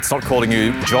It's not calling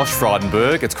you Josh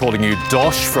Frydenberg, it's calling you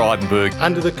Dosh Frydenberg.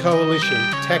 Under the coalition,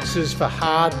 taxes for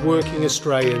hard-working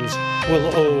Australians will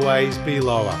always be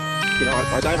lower. You know,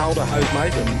 I don't hold a hose,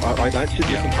 mate, and I don't sit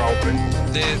in control room.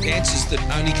 They're answers that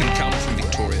only can come from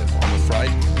Victoria, I'm afraid,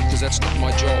 because that's not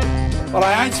my job. But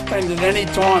I ain't spending any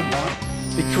time, though,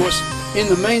 because in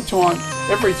the meantime,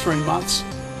 every 3 months,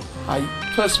 a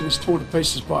person is torn to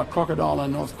pieces by a crocodile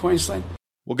in North Queensland.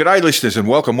 Well, g'day listeners, and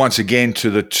welcome once again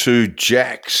to the Two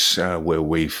Jacks, where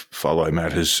we follow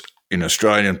matters in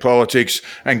Australian politics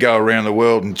and go around the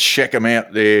world and check them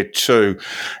out there too.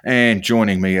 And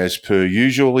joining me as per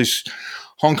usual is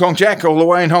Hong Kong Jack, all the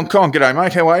way in Hong Kong. G'day,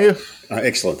 mate. How are you?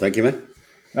 Excellent. Thank you, mate.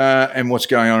 And what's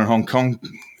going on in Hong Kong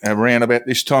around about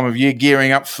this time of year,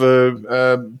 gearing up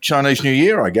for Chinese New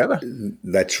Year, I gather?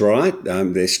 That's right.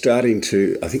 They're starting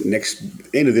to, I think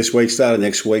end of this week, start of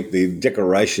next week, the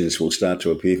decorations will start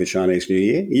to appear for Chinese New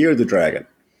Year, Year of the Dragon.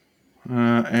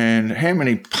 And how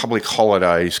many public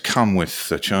holidays come with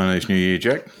the Chinese New Year,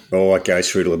 Jack? Oh, it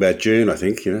goes through till about June, I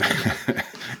think. You know,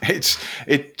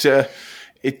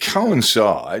 It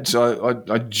coincides.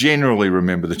 I generally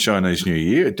remember the Chinese New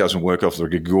Year. It doesn't work off the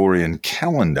Gregorian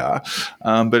calendar,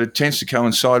 but it tends to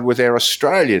coincide with our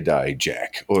Australia Day,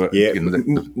 Jack.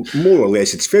 More or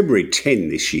less. It's February 10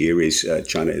 this year is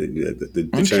China, the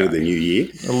turn of the New Year.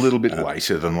 A little bit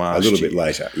later than last year. A little bit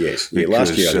later, yes. Yeah,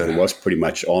 last year I think it was pretty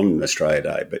much on Australia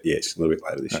Day, but yes, a little bit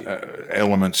later this year.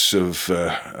 Elements of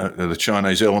the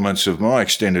Chinese elements of my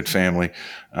extended family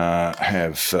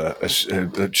have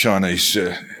Chinese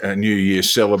New Year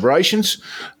celebrations,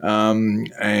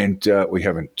 and we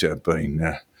haven't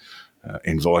been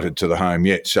invited to the home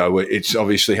yet. So it's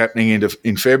obviously happening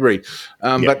in February.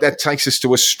 But that takes us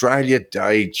to Australia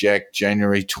Day, Jack,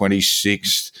 January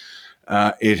 26th.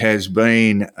 It has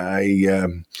been a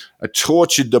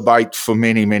tortured debate for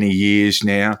many, many years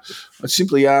now. I'd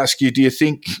simply ask you, do you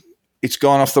think it's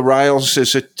gone off the rails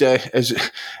as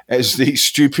the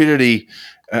stupidity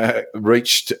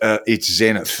reached its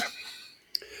zenith?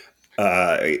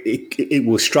 It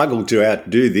will struggle to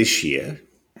outdo this year.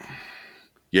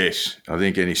 Yes, I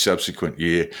think any subsequent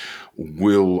year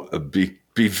will be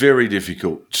very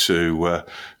difficult to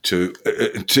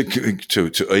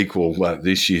equal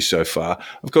this year so far.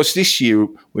 Of course, this year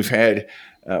we've had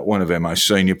one of our most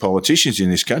senior politicians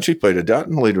in this country, Peter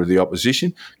Dutton, Leader of the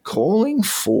Opposition, calling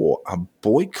for a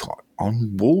boycott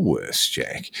on Woolworths,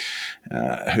 Jack,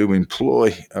 who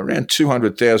employ around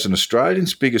 200,000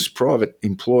 Australians, biggest private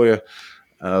employer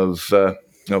of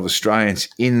Australians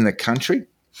in the country.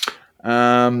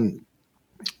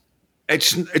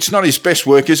 It's not his best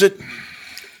work, is it?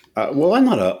 Well,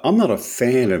 I'm not a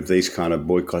fan of these kind of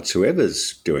boycotts,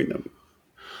 whoever's doing them.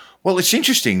 Well, it's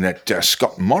interesting that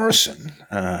Scott Morrison,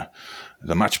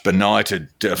 the much benighted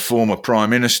former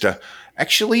Prime Minister,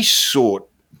 actually sought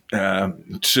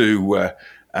to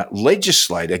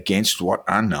legislate against what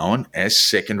are known as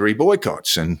secondary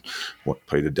boycotts. And what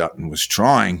Peter Dutton was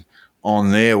trying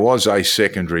on there was a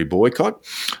secondary boycott.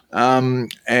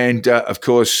 Of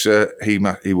course,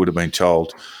 he would have been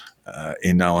told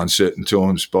in no uncertain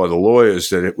terms by the lawyers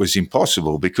that it was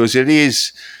impossible because it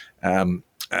is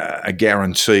a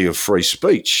guarantee of free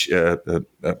speech,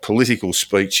 political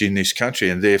speech in this country,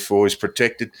 and therefore is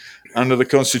protected under the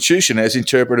Constitution as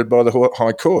interpreted by the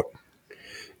High Court.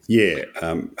 Yeah,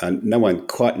 and no one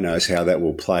quite knows how that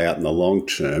will play out in the long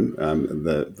term.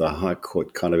 The High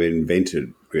Court kind of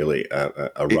invented really a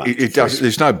right. It does.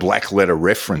 There's no black letter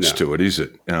reference to it, is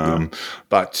it?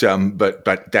 But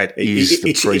that is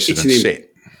the precedent set.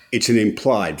 It's an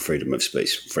implied freedom of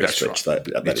speech. That's speech. Right.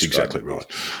 That's exactly right.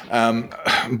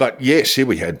 But yes, here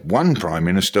we had one Prime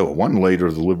Minister or one leader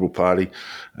of the Liberal Party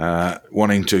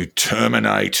wanting to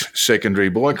terminate secondary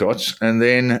boycotts, and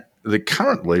then the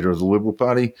current leader of the Liberal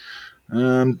Party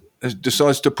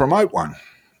decides to promote one.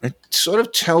 It sort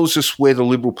of tells us where the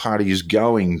Liberal Party is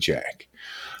going, Jack,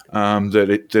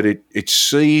 that it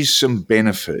sees some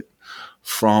benefit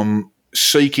from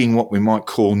seeking what we might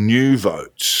call new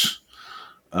votes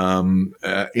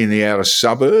in the outer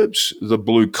suburbs, the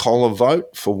blue-collar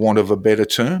vote, for want of a better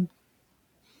term.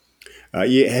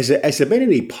 Has there been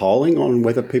any polling on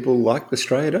whether people like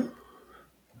Australia Day?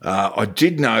 I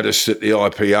did notice that the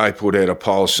IPA put out a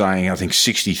poll saying I think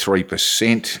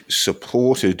 63%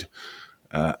 supported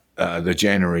the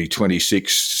January 26th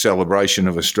celebration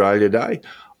of Australia Day.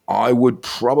 I would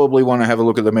probably want to have a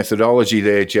look at the methodology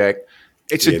there, Jack.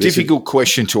 It's a difficult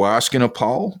question to ask in a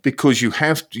poll because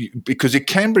it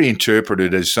can be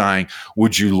interpreted as saying,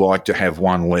 would you like to have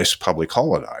one less public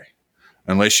holiday?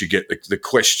 unless you get the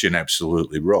question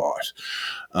absolutely right.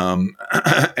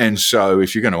 And so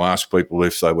if you're going to ask people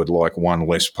if they would like one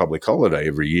less public holiday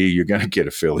every year, you're going to get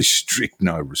a fairly strict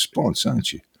no response,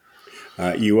 aren't you?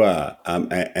 You are.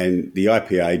 And the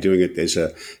IPA doing it, there's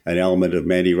an element of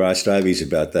Mandy Rice Davies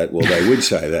about that. Well, they would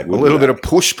say that. A little bit of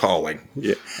push polling.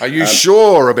 Yeah. Are you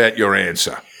sure about your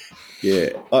answer? Yeah.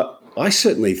 I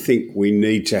certainly think we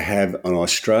need to have an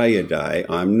Australia Day.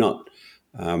 I'm not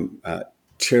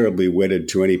terribly wedded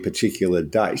to any particular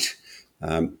date.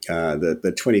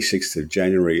 The 26th of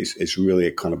January is really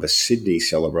a kind of a Sydney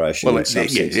celebration. Well,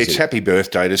 it's happy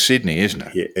birthday to Sydney, isn't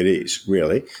it? Yeah, it is,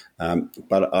 really.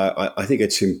 But I think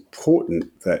it's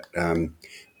important that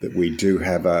that we do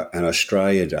have an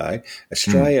Australia Day.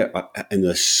 Australia and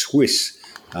the Swiss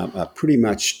are pretty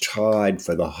much tied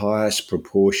for the highest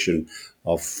proportion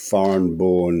of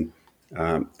foreign-born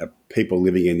people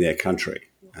living in their country,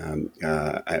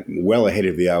 well ahead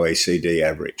of the OECD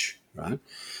average, right?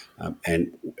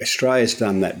 And Australia's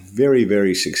done that very,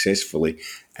 very successfully.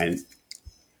 And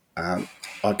I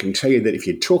can tell you that if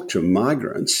you talk to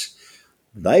migrants,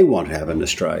 they want to have an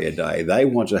Australia Day. They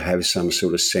want to have some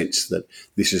sort of sense that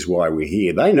this is why we're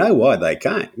here. They know why they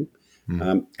came,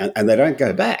 and they don't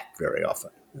go back very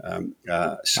often.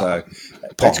 So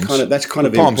that's kind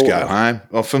of important. Poms go home,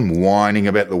 often whining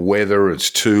about the weather.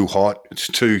 It's too hot. It's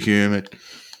too humid.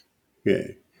 Yeah.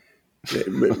 Yeah,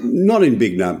 not in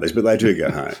big numbers, but they do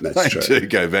go home. That's true. They do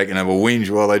go back and have a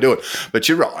whinge while they do it. But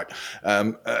you're right.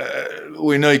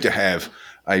 We need to have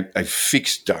a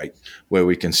fixed date where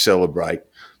we can celebrate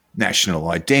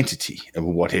national identity,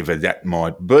 whatever that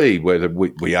might be, whether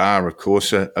we are, of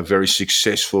course, a very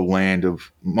successful land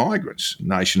of migrants,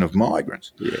 nation of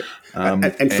migrants. Yeah.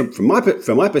 And from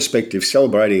my perspective,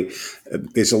 celebrating,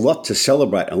 there's a lot to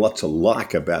celebrate and a lot to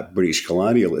like about British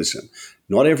colonialism.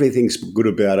 Not everything's good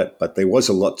about it, but there was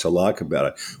a lot to like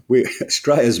about it.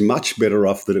 Australia's much better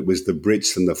off that it was the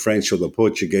Brits than the French or the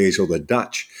Portuguese or the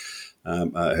Dutch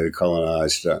who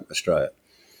colonised Australia.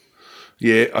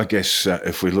 Yeah, I guess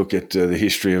if we look at the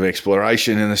history of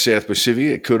exploration in the South Pacific,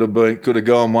 it could have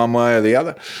gone one way or the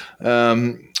other.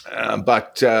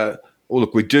 But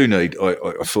look, we do need.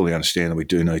 I fully understand that we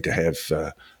do need to have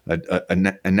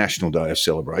a national day of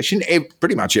celebration.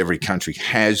 Pretty much every country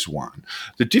has one.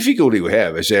 The difficulty we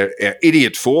have is our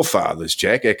idiot forefathers,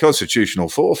 Jack, our constitutional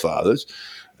forefathers,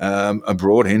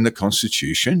 brought in the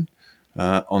Constitution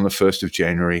on the 1st of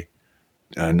January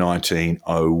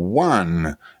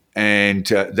 1901. And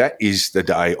that is the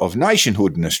day of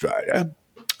nationhood in Australia.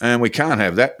 And we can't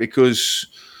have that because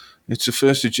it's the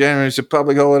 1st of January. It's a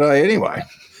public holiday anyway.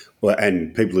 Well,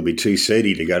 and people would be too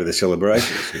seedy to go to the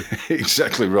celebrations.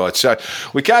 Exactly right. So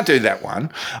we can't do that one.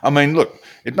 I mean, look,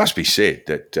 it must be said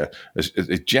that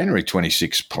the January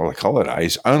 26th public holiday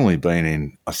has only been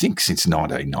in, I think, since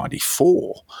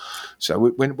 1994.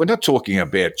 So we're not talking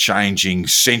about changing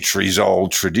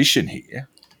centuries-old tradition here.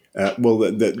 Well,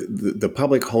 the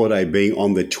public holiday being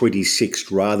on the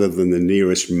 26th rather than the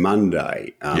nearest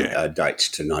Monday dates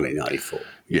to 1994.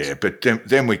 Yeah, but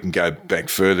then we can go back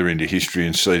further into history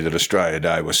and see that Australia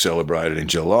Day was celebrated in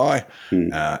July,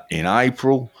 in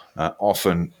April,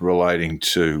 often relating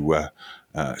to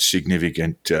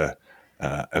significant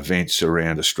events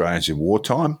around Australians in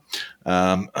wartime.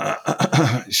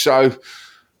 So,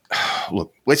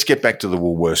 look, let's get back to the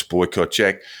Woolworths boycott,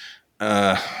 Jack.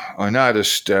 I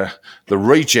noticed the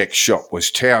reject shop was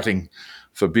touting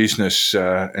for business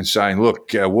and saying, look,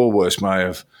 Woolworths may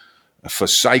have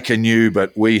forsaken you,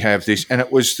 but we have this. And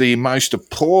it was the most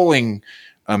appalling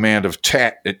amount of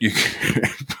tat that you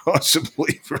could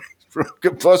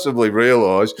possibly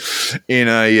realise in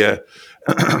a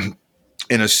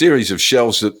series of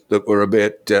shelves that were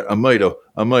about a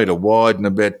metre wide and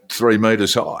about 3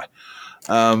 metres high.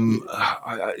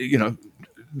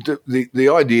 The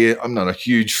idea, I'm not a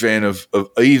huge fan of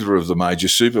either of the major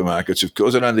supermarkets, of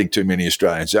course. I don't think too many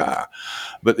Australians are.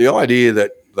 But the idea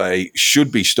that they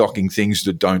should be stocking things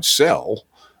that don't sell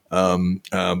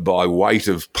by weight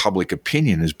of public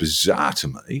opinion is bizarre to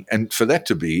me. And for that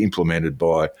to be implemented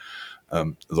by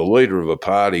the leader of a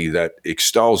party that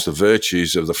extols the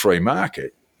virtues of the free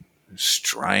market,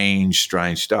 strange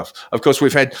stuff. Of course,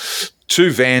 we've had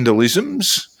 2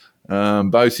 vandalisms,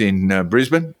 both in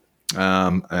Brisbane.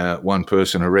 One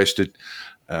person arrested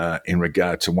in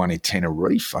regard to one in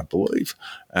Tenerife, I believe,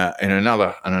 and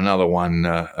another one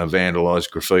vandalised,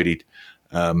 graffitied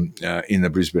in the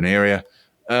Brisbane area.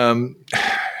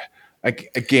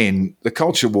 Again, the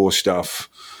culture war stuff.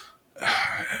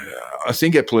 I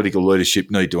think our political leadership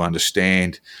need to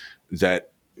understand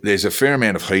that there's a fair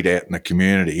amount of heat out in the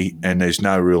community, and there's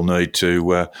no real need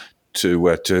to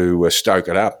stoke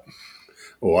it up.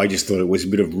 Oh, I just thought it was a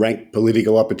bit of rank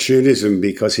political opportunism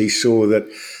because he saw that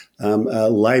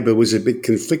Labor was a bit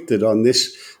conflicted on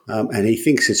this, and he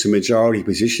thinks it's a majority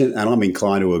position, and I'm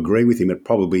inclined to agree with him. It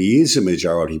probably is a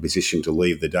majority position to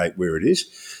leave the date where it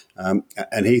is,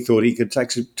 and he thought he could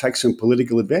take some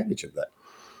political advantage of that.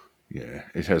 Yeah,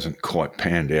 it hasn't quite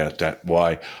panned out that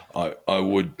way. I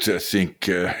would think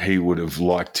he would have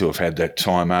liked to have had that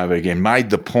time over again. Made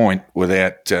the point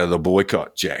without the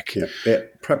boycott, Jack. Yeah,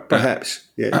 perhaps.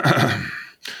 Yeah.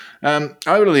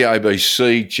 Over to the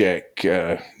ABC, Jack,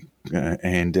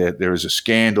 and there is a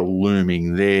scandal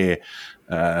looming there.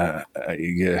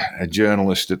 A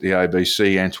journalist at the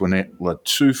ABC, Antoinette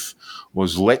Lattouf,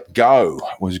 was let go,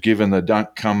 was given the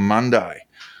don't come Monday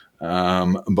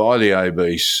by the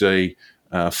ABC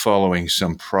following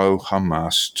some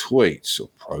pro-Hamas tweets or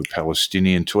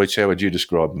pro-Palestinian tweets. How would you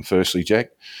describe them firstly, Jack?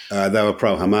 They were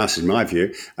pro-Hamas in my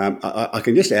view. I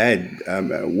can just add,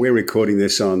 we're recording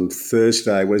this on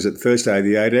Thursday. Was it Thursday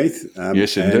the 18th?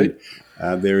 Yes, indeed.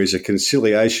 There is a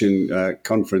conciliation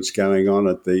conference going on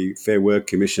at the Fair Work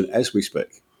Commission as we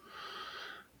speak.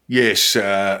 Yes,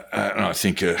 and I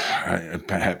think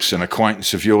perhaps an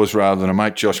acquaintance of yours rather than a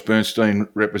mate, Josh Bernstein,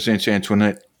 represents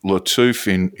Antoinette Lattouf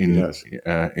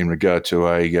in regard to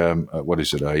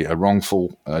a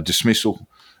wrongful dismissal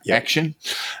action.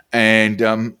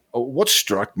 And what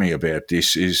struck me about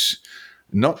this is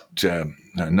not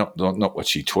what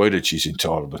she tweeted. She's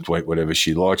entitled to tweet whatever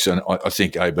she likes, and I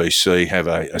think ABC have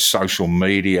a social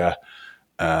media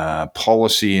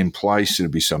policy in place.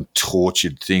 It'll be some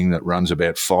tortured thing that runs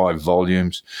about 5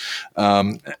 volumes.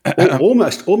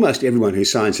 Almost everyone who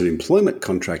signs an employment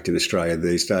contract in Australia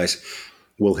these days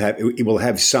will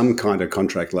have some kind of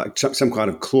contract, like some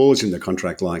kind of clause in the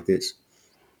contract like this.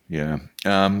 Yeah,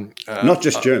 not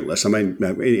just journalists. I mean, I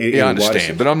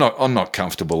understand, but I'm not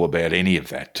comfortable about any of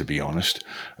that, to be honest.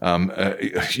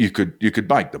 You could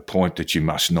make the point that you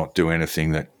must not do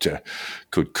anything that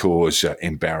could cause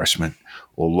embarrassment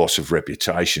or loss of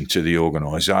reputation to the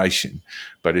organisation.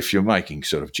 But if you're making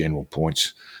sort of general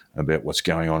points about what's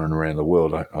going on and around the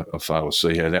world, I fail to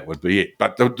see how that would be it.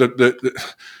 But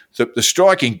the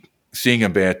striking thing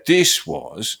about this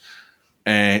is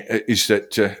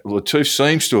that Lattouf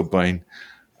seems to have been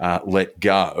let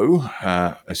go,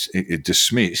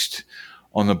 dismissed,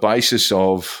 on the basis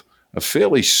of a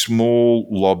fairly small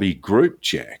lobby group,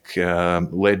 Jack,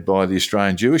 led by the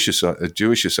Australian Jewish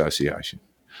Association.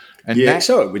 And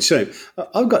so it would seem.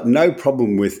 I've got no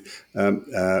problem with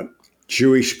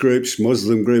Jewish groups,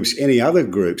 Muslim groups, any other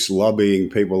groups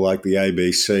lobbying people like the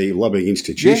ABC, lobbying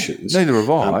institutions. Yeah, neither have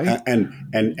I. And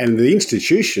the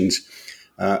institutions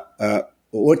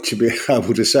ought to be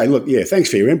able to say, look, thanks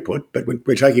for your input, but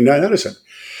we're taking no notice of it.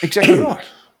 Exactly right.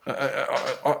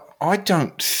 I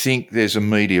don't think there's a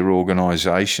media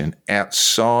organisation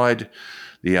outside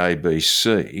the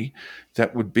ABC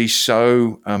that would be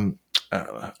so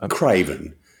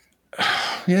craven.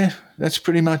 Yeah, that's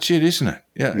pretty much it, isn't it?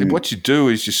 Yeah. What you do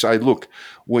is you say, look,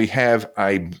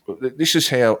 this is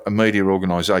how a media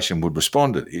organisation would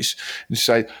respond to this, and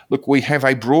say, look, we have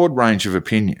a broad range of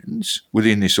opinions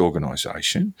within this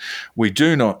organisation. We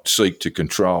do not seek to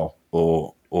control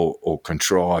or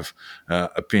contrive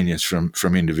opinions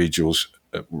from individuals,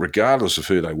 regardless of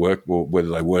who they work, or whether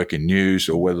they work in news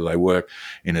or whether they work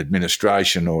in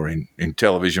administration or in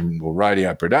television or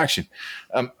radio production.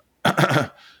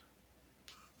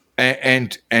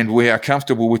 And we are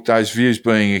comfortable with those views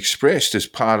being expressed as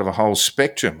part of a whole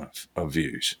spectrum of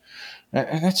views,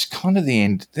 and that's kind of the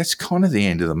end. That's kind of the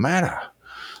end of the matter.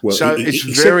 Well, so it's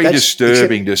very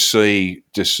disturbing to see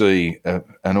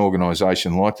an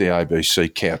organisation like the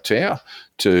ABC kowtow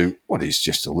to what is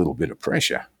just a little bit of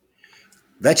pressure.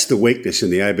 That's the weakness in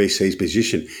the ABC's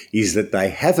position, is that they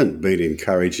haven't been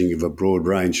encouraging of a broad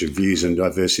range of views and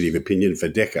diversity of opinion for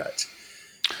decades.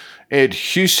 Ed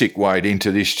Husick weighed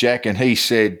into this, Jack, and he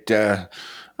said,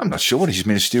 I'm not sure what his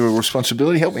ministerial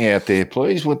responsibility. Help me out there,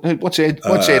 please. What's Ed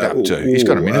up to? He's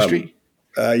got a ministry.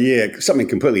 Something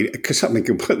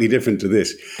completely different to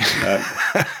this.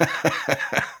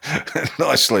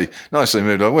 Nicely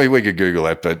moved on. We could Google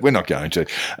that, but we're not going to.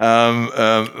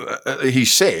 He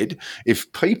said,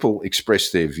 if people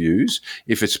express their views,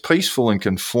 if it's peaceful and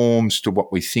conforms to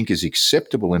what we think is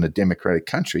acceptable in a democratic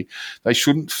country, they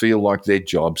shouldn't feel like their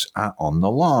jobs are on the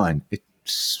line.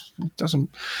 There's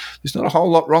not a whole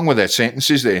lot wrong with that sentence,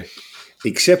 is there?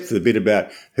 Except for the bit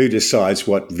about who decides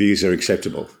what views are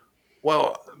acceptable.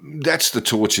 Well, that's the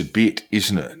tortured bit,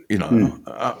 isn't it? You know,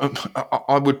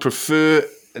 I would prefer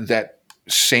that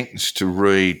sentence to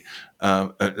read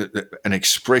an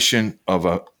expression of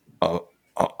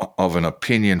an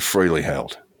opinion freely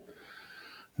held.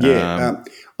 Yeah,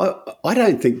 I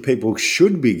don't think people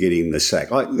should be getting the sack.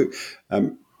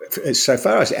 So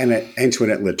far as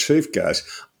Antoinette Lattouf goes,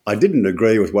 I didn't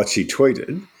agree with what she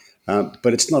tweeted,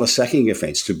 but it's not a sacking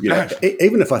offence.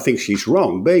 Even if I think she's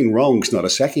wrong, being wrong is not a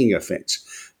sacking offence.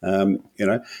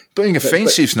 Being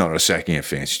offensive is not a sacking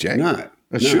offence, Jack. No.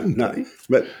 It shouldn't be.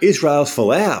 But Israel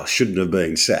Folau shouldn't have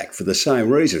been sacked for the same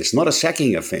reason. It's not a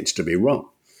sacking offence to be wrong.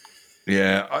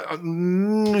 Yeah,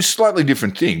 slightly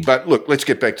different thing. But look, let's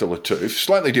get back to Lattouf.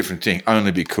 Slightly different thing,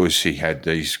 only because he had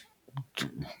these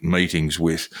meetings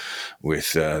with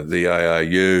the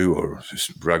AAU or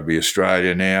Rugby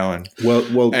Australia now, and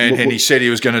he said he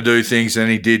was going to do things and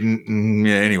he didn't.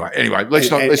 Anyway,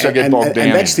 let's not get bogged down.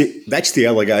 And that's the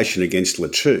allegation against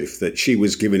Lattouf, that she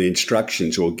was given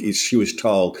instructions or she was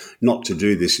told not to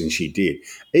do this and she did.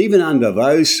 Even under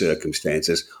those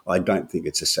circumstances, I don't think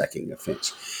it's a sacking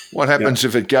offence. What happens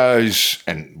if it goes,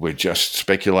 and we're just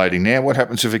speculating now, what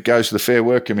happens if it goes to the Fair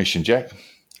Work Commission, Jack?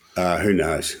 Who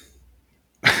knows?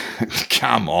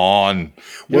 Come on.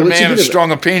 You're a man of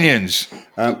strong opinions.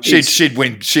 She'd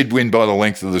win by the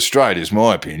length of the straight, is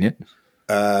my opinion.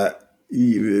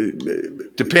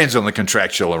 Depends on the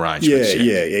contractual arrangements.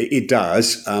 Yeah, it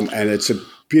does. And it's a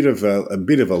bit of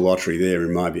a lottery there,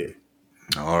 in my view.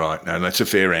 All right, no, that's a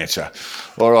fair answer.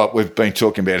 All right, we've been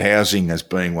talking about housing as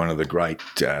being one of the great,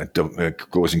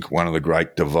 causing one of the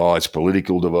great divides,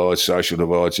 political divides, social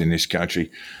divides in this country.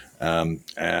 And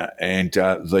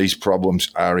these problems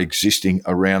are existing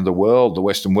around the world, the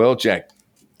Western world, Jack.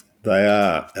 They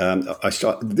are.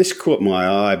 This caught my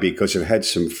eye because I've had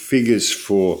some figures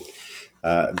for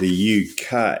the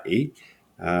UK,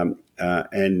 and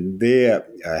their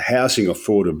housing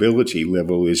affordability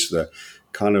level is the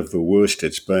kind of the worst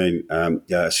it's been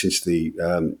since the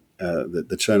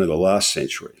turn of the last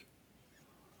century.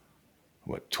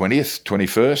 What, 20th,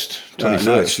 21st? 21st?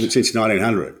 No, since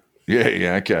 1900.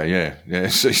 Yeah, okay, yeah.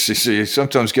 So you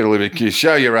sometimes get a little bit, you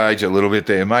show your age a little bit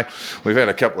there, mate. We've had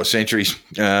a couple of centuries,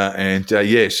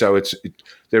 so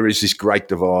there is this great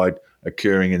divide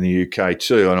occurring in the UK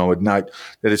too, and I would note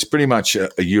that it's pretty much a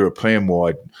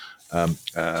European-wide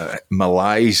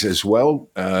malaise as well,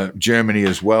 Germany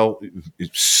as well,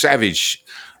 savage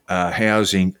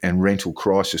housing and rental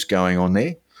crisis going on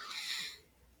there.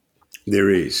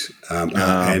 There is,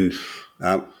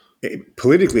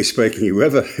 politically speaking,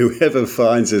 whoever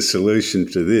finds a solution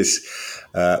to this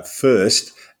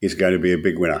first is going to be a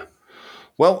big winner.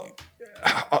 Well,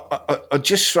 I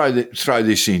just throw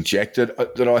this in, Jack, that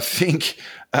I think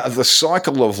the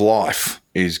cycle of life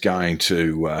is going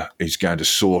to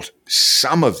sort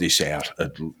some of this out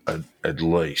at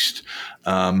least.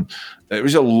 There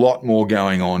is a lot more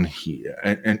going on here,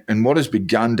 and what has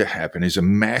begun to happen is a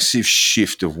massive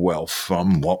shift of wealth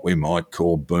from what we might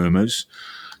call boomers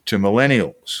to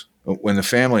millennials, when the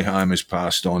family home is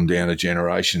passed on down to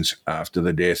generations after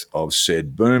the death of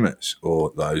said boomers,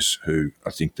 or those who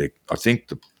the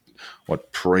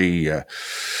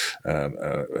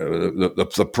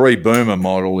pre-boomer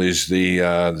model is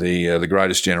the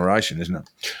greatest generation, isn't it?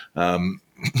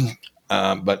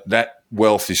 But that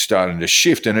wealth is starting to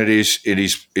shift, and it is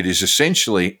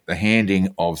essentially the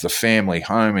handing of the family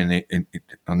home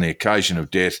on the occasion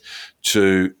of death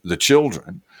to the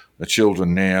children. The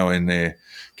children now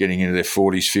getting into their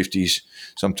 40s, 50s,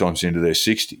 sometimes into their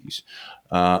 60s,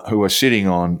 who'll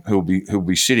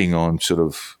be sitting on sort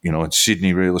of, at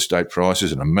Sydney real estate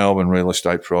prices and Melbourne real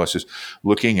estate prices,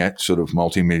 looking at sort of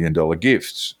multi-million-dollar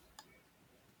gifts.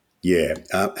 Yeah,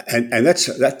 and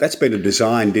that's been a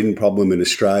design-in problem in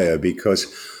Australia, because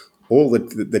all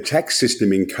the tax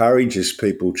system encourages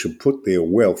people to put their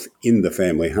wealth in the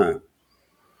family home.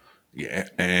 Yeah,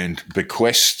 and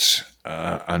bequests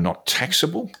are not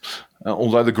taxable,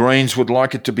 although the Greens would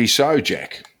like it to be so,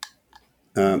 Jack.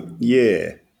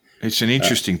 Yeah. It's an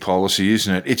interesting policy,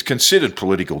 isn't it? It's considered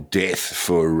political death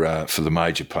for the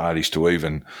major parties to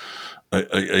even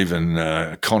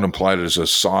contemplate it as a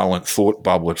silent thought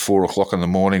bubble at 4 o'clock in the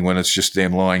morning when it's just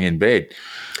them lying in bed.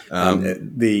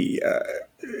 The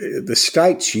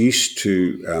states used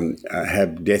to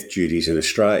have death duties in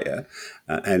Australia,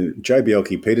 and Joe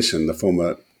Bjelke-Petersen, the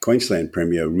former Queensland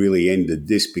Premier, really ended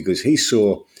this because he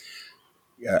saw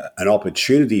an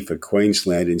opportunity for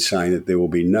Queensland in saying that there will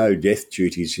be no death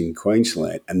duties in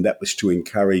Queensland, and that was to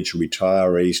encourage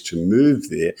retirees to move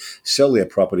there, sell their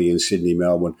property in Sydney,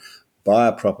 Melbourne, buy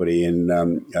a property in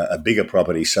a bigger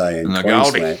property, say in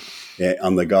Queensland,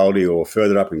 on the Goldie or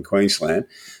further up in Queensland,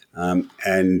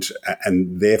 and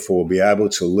therefore be able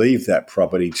to leave that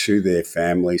property to their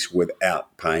families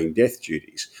without paying death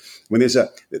duties. When there's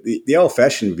the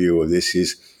old-fashioned view of this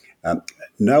is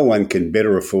no one can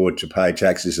better afford to pay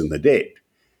taxes than the dead.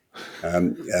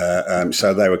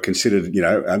 So they were considered,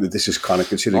 this is kind of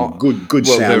considered good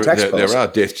sound tax policy. There are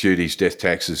death duties, death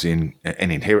taxes and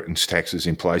inheritance taxes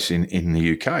in place in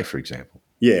the UK, for example.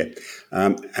 Yeah.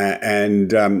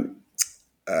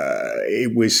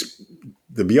 It was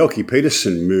the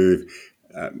Bjelke-Petersen move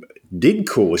did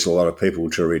cause a lot of people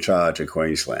to retire to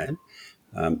Queensland,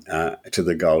 to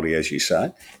the Goldie, as you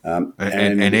say. And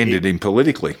ended in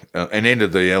politically, and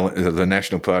ended the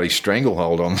National Party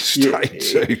stranglehold on the state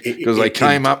too, because they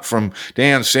came up from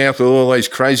down south with all these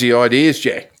crazy ideas,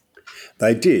 Jack.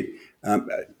 They did.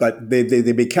 But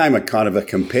there became a kind of a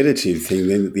competitive thing.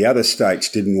 Then the other states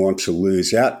didn't want to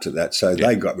lose out to that, so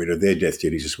they got rid of their death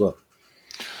duties as well.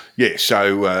 Yeah,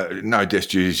 so no death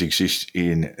duties exist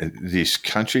in this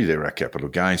country. There are capital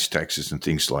gains taxes and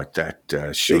things like that.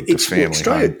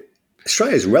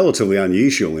 Australia is relatively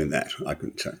unusual in that, I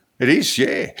can say. It is,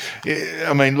 yeah.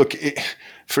 I mean, look,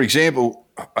 for example,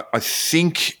 I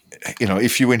think,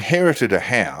 if you inherited a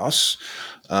house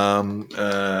and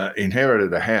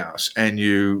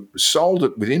you sold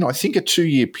it within, I think, a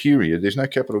 2-year period, there's no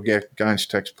capital gains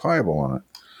tax payable on it.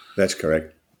 That's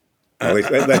correct.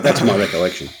 That's my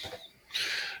recollection.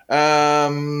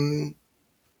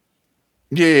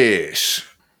 Yes.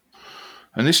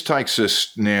 And this takes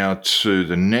us now to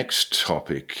the next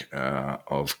topic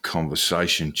of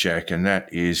conversation, Jack, and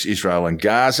that is Israel and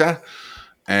Gaza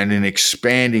and an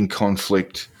expanding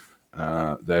conflict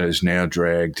that has now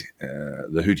dragged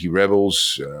the Houthi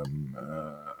rebels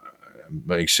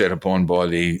being set upon by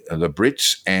the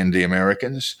Brits and the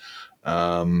Americans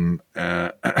in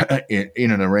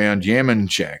and around Yemen,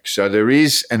 Jack. So there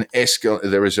is a sort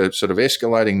of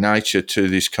escalating nature to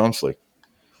this conflict.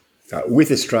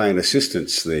 With Australian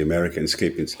assistance, the Americans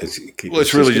keep. Well,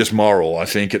 it's really just moral, I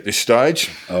think, at this stage.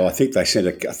 Oh, I think they sent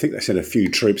a few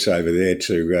troops over there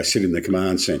to sit in the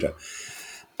command centre.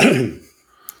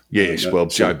 Yes, well,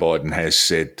 Joe Biden has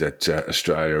said that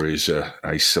Australia is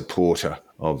a supporter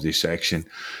of this action.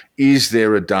 Is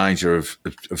there a danger of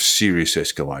serious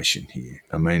escalation here?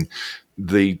 I mean,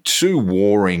 the two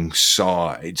warring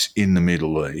sides in the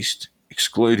Middle East,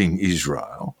 excluding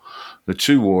Israel, the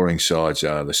two warring sides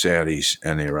are the Saudis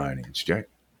and the Iranians, Jack.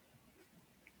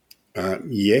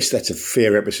 Yes, that's a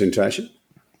fair representation.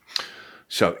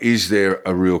 So is there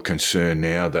a real concern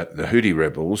now that the Houthi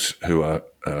rebels, who are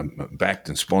backed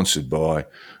and sponsored by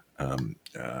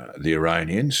the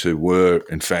Iranians, who were,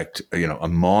 in fact, a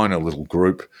minor little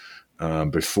group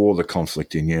before the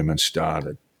conflict in Yemen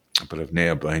started, but have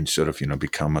now been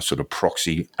become a sort of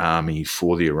proxy army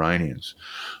for the Iranians?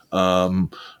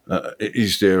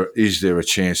 Is there a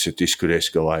chance that this could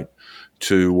escalate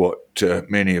to what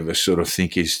many of us sort of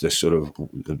think is the sort of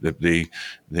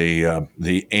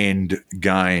the end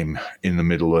game in the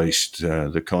Middle East,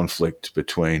 the conflict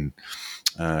between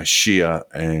Shia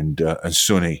and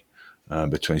Sunni,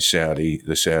 between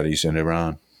the Saudis and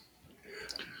Iran?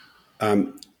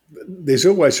 There's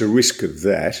always a risk of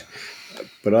that,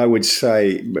 but I would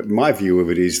say my view of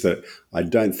it is that I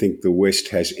don't think the West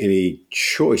has any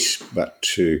choice but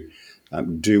to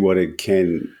do what it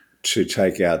can to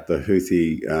take out the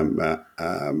Houthi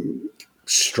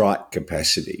strike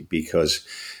capacity, because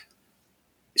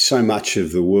so much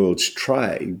of the world's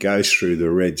trade goes through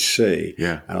the Red Sea.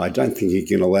 Yeah. And I don't think you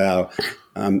can allow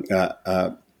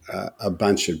a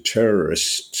bunch of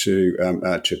terrorists to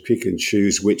pick and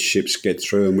choose which ships get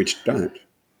through and which don't.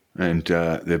 And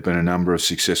there have been a number of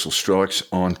successful strikes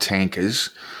on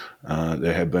tankers.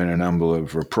 There have been a number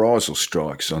of reprisal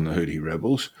strikes on the Houthi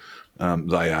rebels.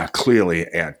 They are clearly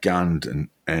outgunned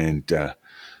and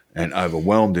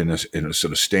overwhelmed in a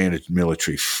sort of standard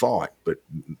military fight. But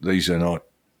these are not.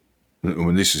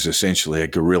 This is essentially a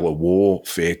guerrilla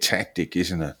warfare tactic,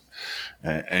 isn't it?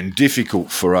 And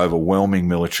difficult for overwhelming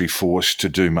military force to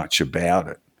do much about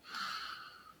it.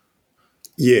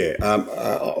 Yeah,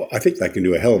 I think they can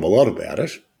do a hell of a lot about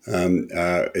it.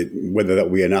 Whether that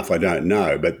will be enough, I don't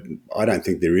know. But I don't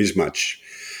think there is much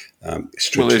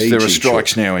strategic. Well, there are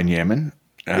strikes now in Yemen.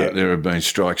 There have been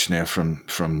strikes now from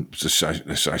the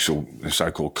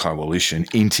so-called coalition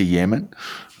into Yemen,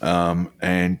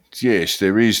 and yes,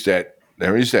 there is that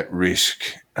risk,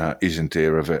 isn't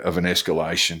there, of an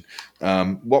escalation?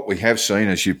 What we have seen,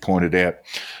 as you pointed out,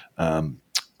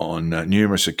 on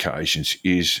numerous occasions,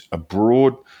 is a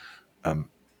broad,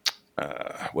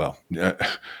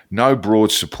 no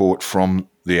broad support from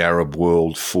the Arab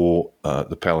world for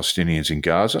the Palestinians in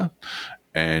Gaza,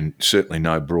 and certainly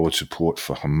no broad support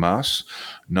for Hamas,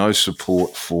 no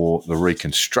support for the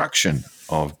reconstruction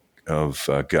of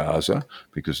Gaza,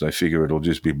 because they figure it'll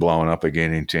just be blown up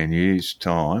again in 10 years'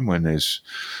 time when there's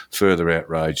further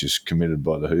outrages committed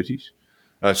by the Houthis.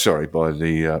 Sorry, by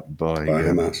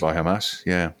Hamas. By Hamas.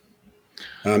 Yeah.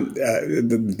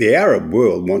 The Arab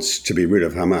world wants to be rid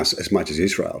of Hamas as much as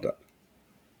Israel does.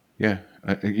 Yeah,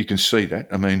 you can see that.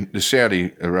 I mean, the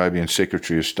Saudi Arabian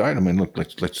Secretary of State. I mean, look,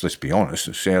 let's be honest.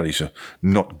 The Saudis are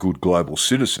not good global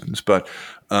citizens, but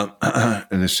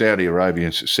and the Saudi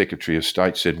Arabian Secretary of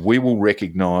State said we will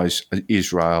recognise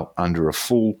Israel under a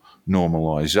full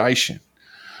normalisation.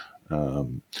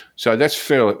 So that's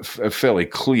fairly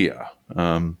clear.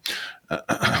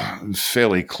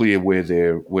 Fairly clear where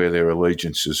their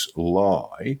allegiances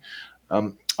lie.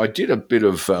 I did a little bit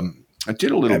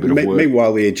of work.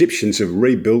 Meanwhile, the Egyptians have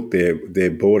rebuilt their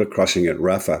border crossing at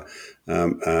Rafah,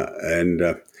 and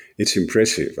it's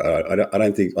impressive.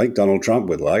 I think Donald Trump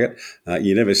would like it.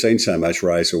 You've never seen so much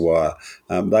razor wire.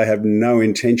 They have no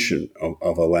intention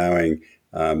of allowing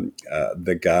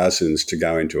the Gazans to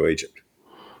go into Egypt.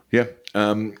 Yeah,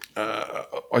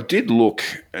 I did look,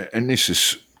 and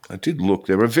I did look.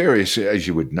 There are various, as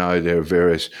you would know, there are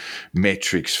various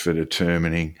metrics for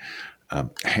determining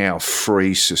how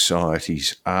free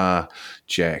societies are,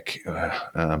 Jack,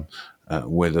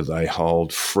 whether they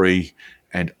hold free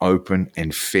and open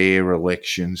and fair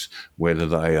elections, whether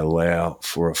they allow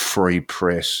for a free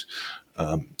press,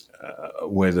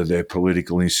 whether their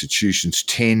political institutions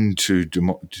tend to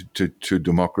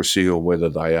democracy, or whether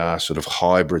they are sort of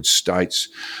hybrid states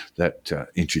that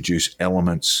introduce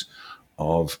elements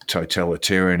of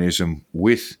totalitarianism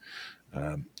with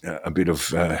a bit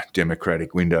of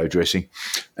democratic window dressing.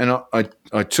 And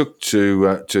I took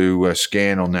to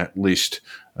scan on that list.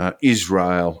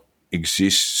 Israel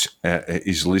is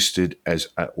listed as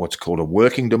what's called a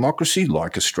working democracy,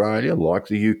 like Australia, like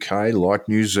the UK, like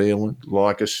New Zealand,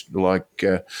 like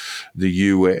the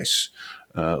US,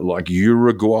 like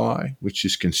Uruguay, which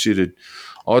is considered,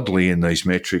 oddly in these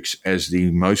metrics, as the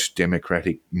most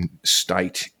democratic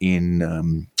state in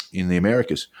the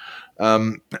Americas.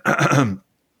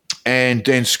 And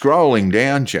then scrolling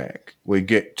down, Jack, we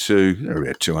get to there are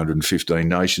about 215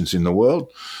 nations in the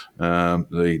world.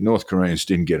 The North Koreans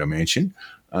didn't get a mention,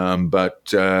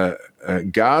 but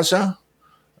Gaza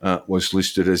was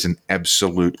listed as an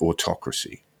absolute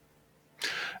autocracy.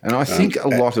 And I think a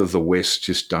lot of the West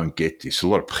just don't get this. A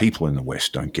lot of people in the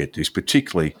West don't get this,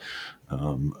 particularly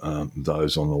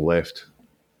those on the left.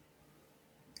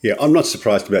 Yeah, I'm not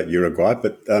surprised about Uruguay,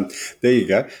 but there you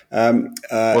go.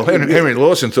 Well, Henry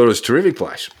Lawson thought it was a terrific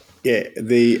place. Yeah,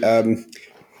 there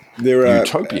are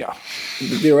utopia.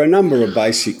 There are a number of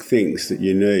basic things that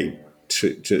you need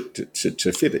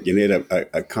to fit it. You need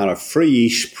a kind of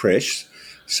free-ish press,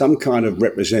 some kind of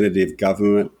representative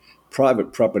government,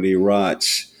 private property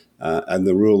rights, and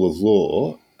the rule of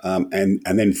law, and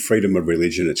then freedom of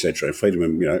religion, etc. Freedom of,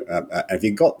 if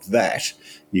you got that,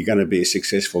 you're going to be a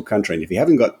successful country. And if you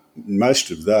haven't got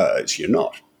most of those, you're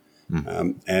not.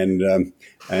 And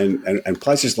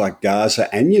places like Gaza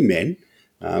and Yemen,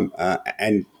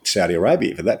 and Saudi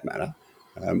Arabia, for that matter,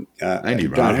 and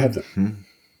Iran don't have them.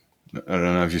 I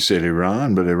don't know if you said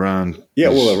Iran, but Iran... Yeah,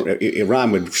 well,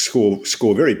 Iran would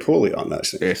score very poorly on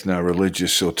those things.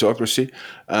 Ethno-religious autocracy.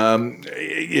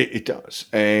 It does.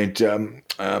 And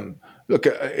look,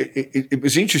 it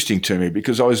was interesting to me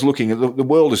because I was looking at the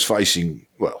world is facing,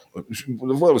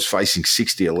 the world is facing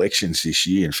 60 elections this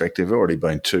year. In fact, there have already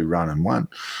been 2 run and won.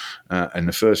 And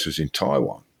the first was in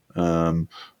Taiwan,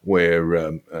 where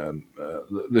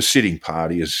the sitting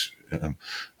party has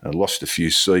lost a few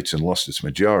seats and lost its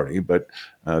majority, but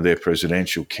their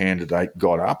presidential candidate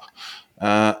got up.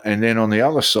 And then on the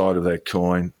other side of that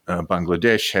coin,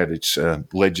 Bangladesh had its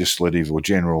legislative or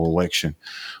general election,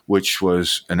 which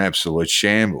was an absolute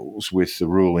shambles, with the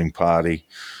ruling party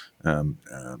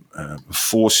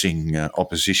forcing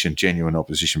genuine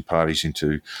opposition parties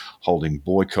into holding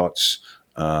boycotts,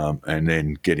 and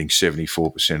then getting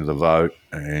 74% of the vote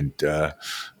and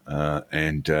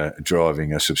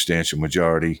driving a substantial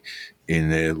majority in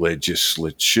their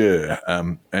legislature.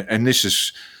 And this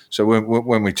is... So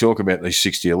when we talk about these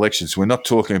 60 elections, we're not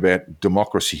talking about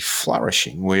democracy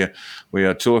flourishing. We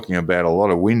are talking about a lot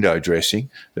of window dressing.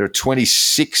 There are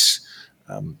 26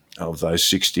 of those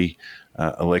 60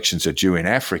 elections are due in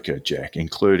Africa, Jack,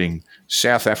 including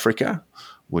South Africa,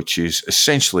 which is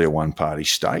essentially a one-party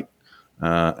state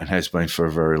and has been for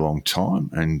a very long time.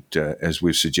 And as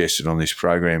we've suggested on this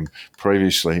program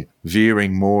previously,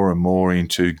 veering more and more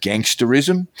into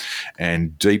gangsterism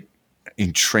and deep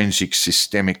intrinsic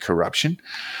systemic corruption.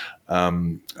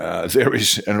 There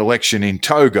is an election in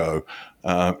Togo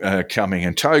coming,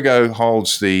 and Togo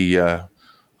holds the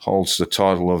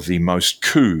title of the most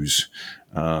coups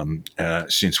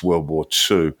since World War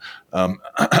II,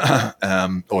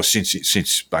 or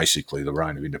since basically the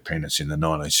reign of independence in the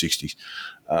 1960s.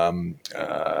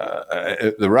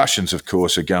 The Russians, of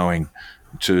course, are going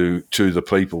to the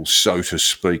people, so to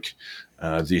speak,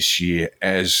 this year,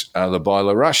 as are the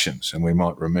Belarusians. And we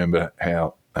might remember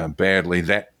how badly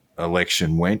that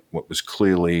election went, what was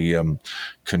clearly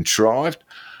contrived.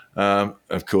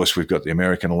 Of course, we've got the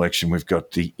American election, we've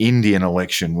got the Indian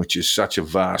election, which is such a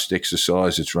vast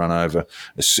exercise. It's run over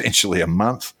essentially a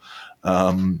month.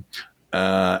 Very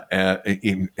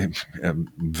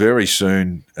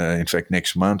soon, in fact,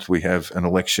 next month, we have an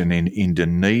election in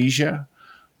Indonesia,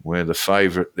 where the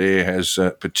favourite there has a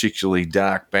particularly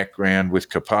dark background with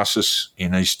Kopassus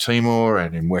in East Timor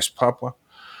and in West Papua.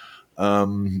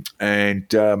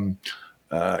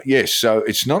 Yes, so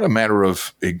it's not a matter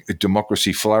of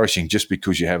democracy flourishing just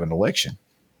because you have an election.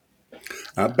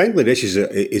 Bangladesh is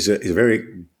a very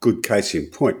good case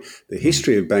in point. The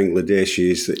history of Bangladesh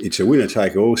is that it's a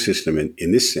winner-take-all system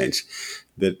in this sense,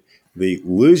 that the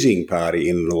losing party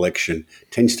in an election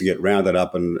tends to get rounded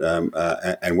up and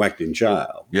whacked in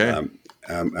jail. Yeah.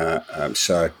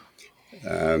 So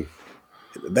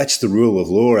that's the rule of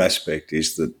law aspect,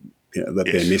 is that that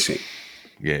they're missing.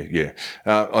 Yeah.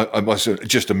 I was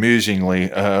just amusingly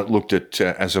looked at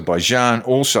Azerbaijan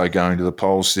also going to the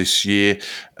polls this year.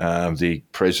 The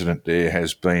president there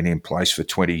has been in place for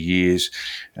 20 years.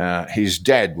 His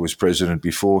dad was president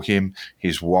before him.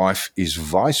 His wife is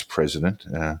vice president.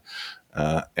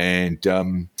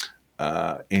 In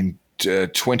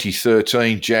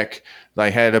 2013, Jack,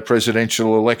 they had a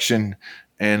presidential election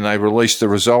and they released the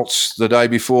results the day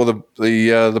before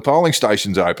the polling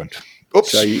stations opened.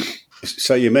 Oops.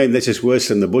 So you mean this is worse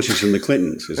than the Bushes and the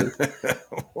Clintons, is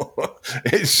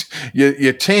it?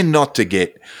 You tend not to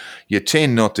get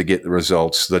the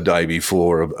results the day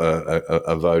before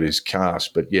a vote is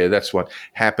cast. But yeah, that's what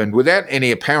happened without any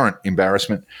apparent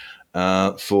embarrassment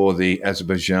for the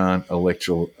Azerbaijan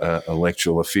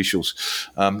electoral officials.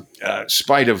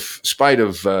 Spate of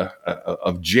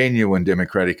genuine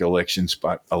democratic elections,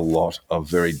 but a lot of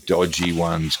very dodgy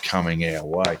ones coming our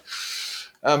way.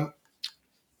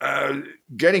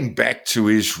 Getting back to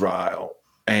Israel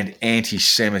and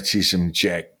anti-Semitism,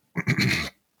 Jack,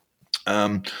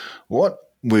 what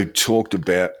we talked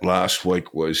about last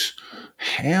week was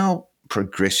how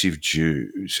progressive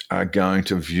Jews are going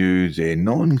to view their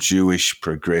non-Jewish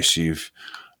progressive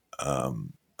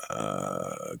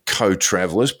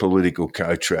co-travellers, political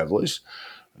co-travellers,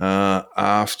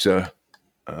 after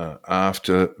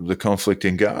the conflict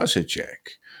in Gaza,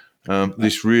 Jack.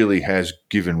 This really has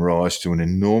given rise to an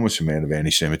enormous amount of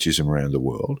anti-Semitism around the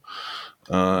world,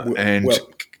 and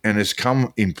has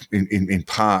come in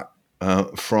part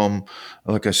from,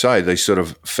 like I say, these sort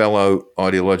of fellow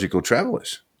ideological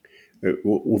travellers.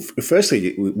 Well,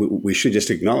 firstly, we should just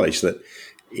acknowledge that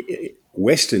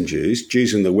Western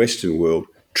Jews in the Western world,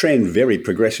 trend very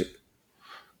progressive.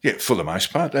 Yeah, for the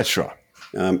most part, that's right.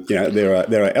 There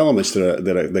are elements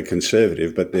that are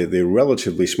conservative, but they're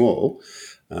relatively small.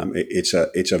 It's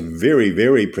a very,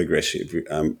 very progressive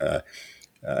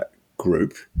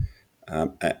group,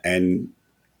 and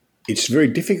it's very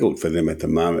difficult for them at the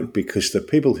moment because the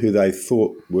people who they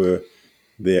thought were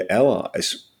their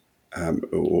allies,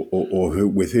 or who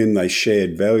with whom they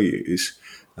shared values,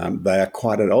 they are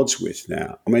quite at odds with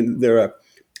now. I mean, there are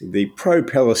the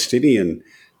pro-Palestinian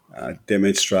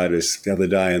demonstrators the other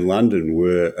day in London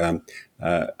were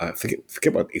I forget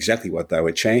exactly what they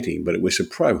were chanting, but it was a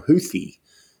pro-Houthi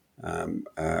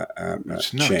It's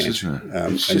nuts, chant, isn't it?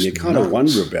 and you kind of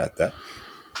wonder about that.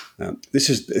 This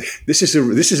is a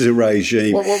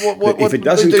regime. If it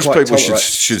doesn't, these quite people tolerate,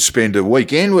 should spend a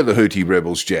weekend with the Houthi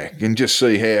rebels, Jack, and just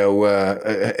see how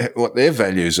what their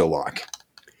values are like.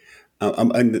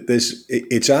 and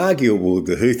it's arguable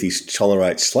the Houthis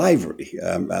tolerate slavery.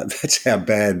 That's how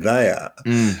bad they are.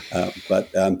 But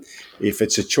if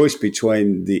it's a choice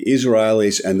between the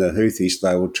Israelis and the Houthis,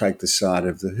 they will take the side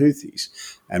of the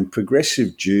Houthis. And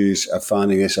progressive Jews are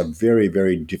finding this a very,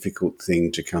 very difficult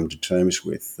thing to come to terms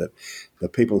with, that the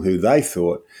people who they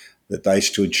thought that they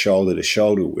stood shoulder to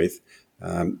shoulder with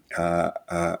are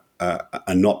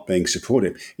not being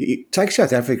supportive. Take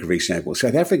South Africa, for example.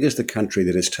 South Africa is the country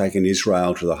that has taken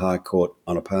Israel to the High Court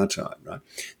on apartheid. Right?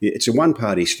 It's a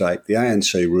one-party state. The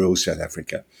ANC rules South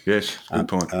Africa. Yes, good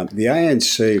point. The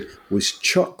ANC was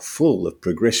chock full of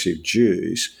progressive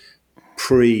Jews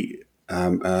pre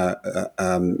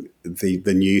the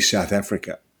new South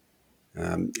Africa.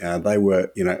 They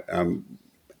were,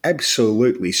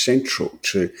 absolutely central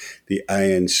to the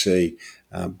ANC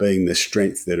being the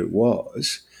strength that it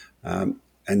was.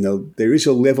 there is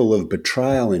a level of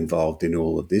betrayal involved in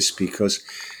all of this because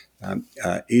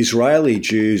Israeli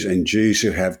Jews and Jews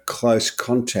who have close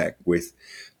contact with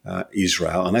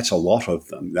Israel, and that's a lot of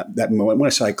them. When I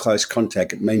say close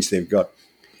contact, it means they've got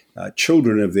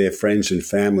children of their friends and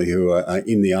family who are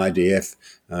in the IDF,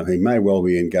 who may well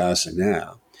be in Gaza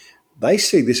now. They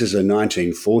see this as a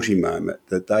 1940 moment,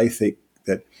 that they think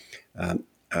that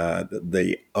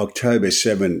the October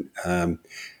 7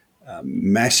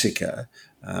 massacre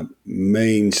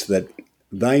means that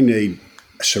they need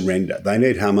surrender. They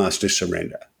need Hamas to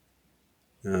surrender.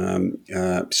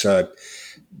 So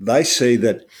they see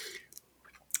that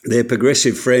their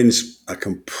progressive friends are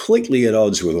completely at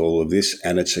odds with all of this,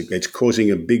 and it's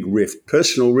causing a big rift,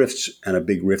 personal rifts, and a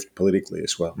big rift politically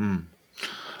as well.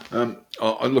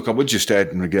 Look, I would just add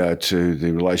in regard to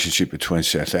the relationship between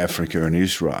South Africa and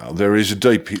Israel, there is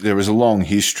a long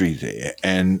history there,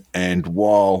 and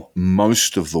while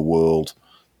most of the world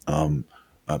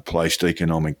placed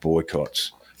economic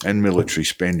boycotts and military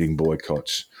spending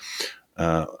boycotts,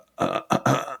 or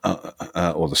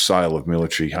the sale of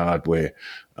military hardware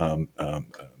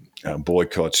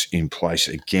boycotts in place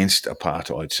against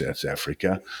apartheid South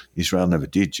Africa, Israel never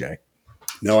did, Jack.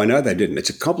 No, I know they didn't. It's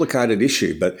a complicated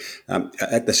issue, but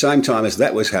at the same time as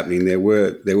that was happening, there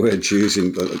were Jews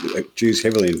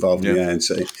heavily involved in the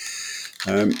ANC.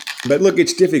 But look,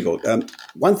 it's difficult.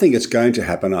 One thing that's going to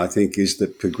happen, I think, is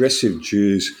that progressive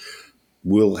Jews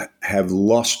will have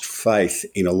lost faith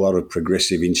in a lot of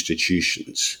progressive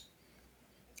institutions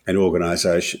and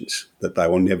organisations, that they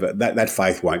will never, that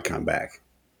faith won't come back.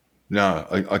 No,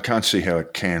 I can't see how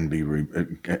it can be.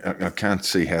 I can't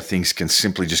see how things can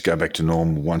simply just go back to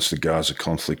normal once the Gaza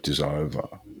conflict is over.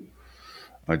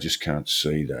 I just can't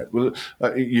see that. Well,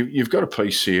 you've got a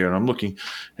piece here, and I'm looking.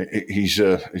 He's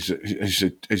a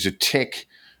tech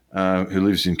who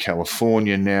lives in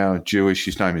California now, Jewish.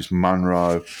 His name is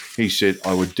Munro. He said,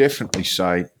 "I would definitely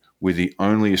say we're the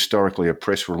only historically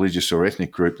oppressed religious or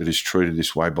ethnic group that is treated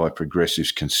this way by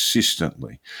progressives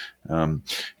consistently."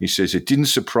 He says, "It didn't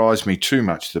surprise me too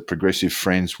much that progressive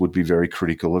friends would be very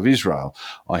critical of Israel.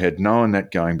 I had known that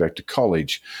going back to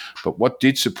college. But what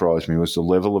did surprise me was the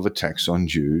level of attacks on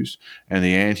Jews and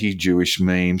the anti-Jewish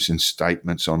memes and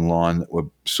statements online that were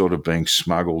sort of being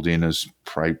smuggled in as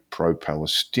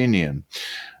pro-Palestinian.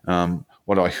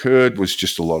 What I heard was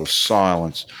just a lot of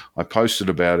silence. I posted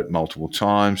about it multiple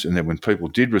times, and then when people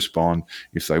did respond,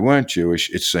 if they weren't Jewish,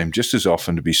 it seemed just as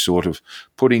often to be sort of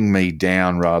putting me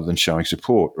down rather than showing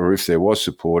support, or if there was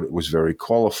support, it was very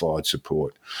qualified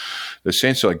support. The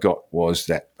sense I got was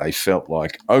that they felt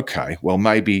like, okay, well,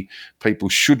 maybe people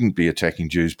shouldn't be attacking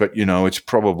Jews, but, it's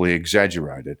probably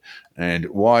exaggerated. And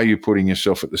why are you putting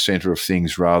yourself at the centre of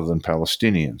things rather than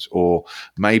Palestinians? Or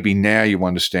maybe now you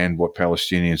understand what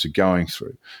Palestinians are going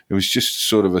through." It was just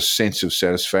sort of a sense of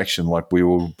satisfaction, like we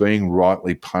were being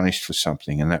rightly punished for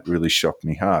something, and that really shocked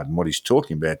me hard. And what he's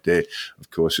talking about there, of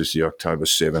course, is the October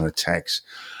 7 attacks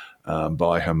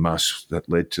by Hamas that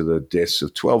led to the deaths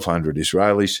of 1,200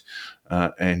 Israelis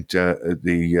and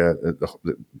the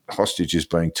hostages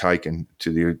being taken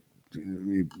to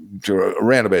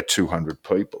around about 200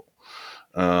 people.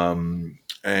 And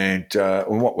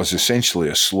what was essentially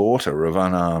a slaughter of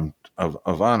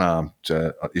unarmed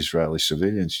Israeli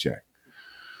civilians, Jack.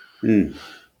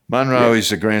 Munro is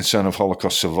the grandson of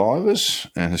Holocaust survivors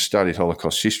and has studied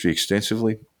Holocaust history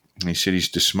extensively. He said he's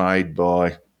dismayed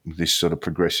by this sort of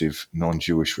progressive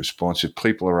non-Jewish response. If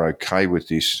people are okay with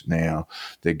this now,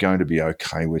 they're going to be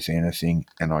okay with anything.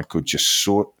 And I could just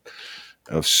sort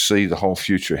of see the whole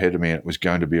future ahead of me, and it was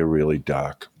going to be a really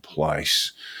dark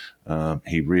place.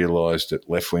 He realised that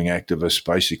left-wing activists,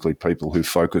 basically people who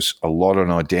focus a lot on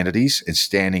identities and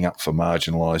standing up for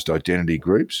marginalised identity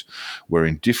groups, were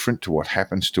indifferent to what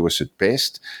happens to us at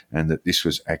best, and that this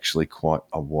was actually quite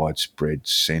a widespread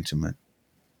sentiment.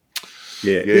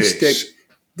 Yeah, yes.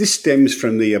 This stems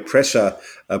from the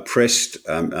oppressed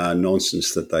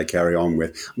nonsense that they carry on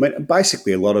with. I mean,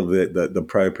 basically, a lot of the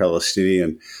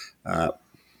pro-Palestinian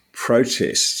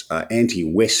protests are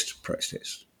anti-West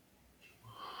protests.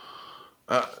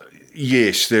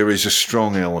 Yes, there is a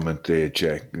strong element there,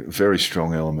 Jack. A very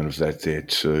strong element of that there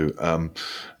too.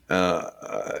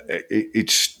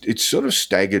 It's sort of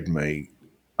staggered me.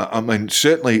 I mean,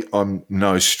 certainly I'm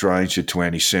no stranger to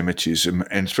anti-Semitism,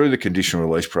 and through the conditional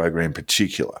release program in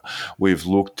particular, we've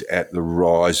looked at the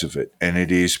rise of it, and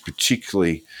it has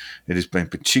been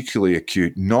particularly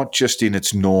acute, not just in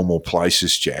its normal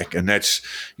places, Jack, and that's,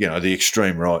 the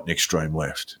extreme right and extreme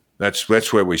left. That's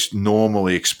where we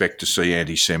normally expect to see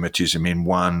anti-Semitism in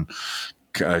one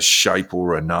shape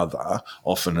or another,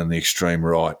 often in the extreme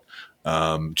right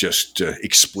just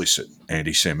explicit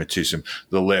anti-Semitism.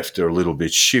 The left are a little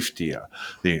bit shiftier,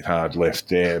 the hard left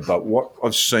there. But what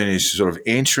I've seen is sort of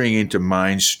entering into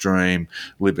mainstream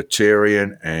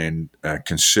libertarian and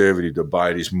conservative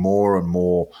debate is more and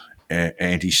more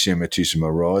anti-Semitism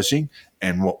arising.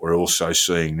 And what we're also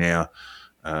seeing now,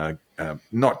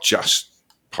 not just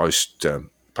post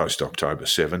October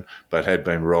 7, but had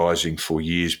been rising for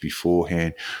years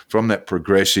beforehand from that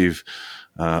progressive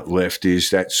left, is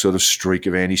that sort of streak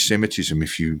of anti-Semitism.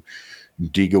 If you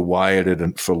dig away at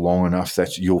it for long enough,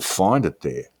 you'll find it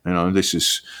there. This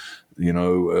is,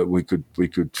 we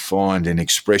could find an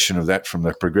expression of that from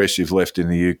the progressive left in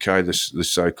the UK, the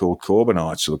so-called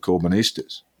Corbynites or the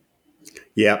Corbynistas.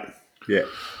 Yeah.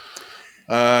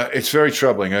 It's very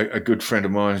troubling. A good friend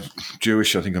of mine,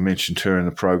 Jewish, I think I mentioned her in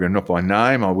the program, not by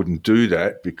name. I wouldn't do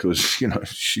that because,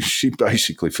 she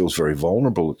basically feels very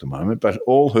vulnerable at the moment. But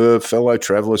all her fellow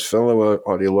travellers, fellow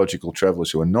ideological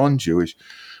travellers who are non-Jewish,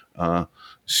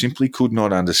 simply could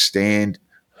not understand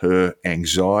her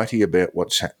anxiety about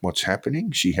what's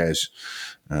happening. She has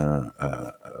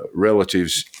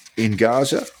relatives in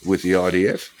Gaza with the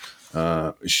IDF.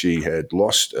 She had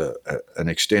lost an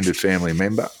extended family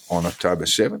member on October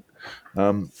 7th.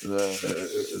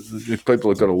 The people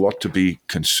have got a lot to be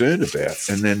concerned about,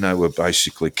 and then they were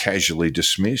basically casually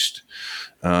dismissed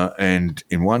and,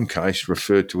 in one case,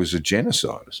 referred to as a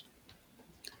genocidist.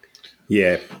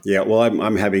 Yeah. Well,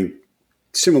 I'm having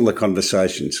similar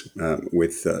conversations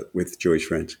with Jewish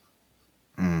friends.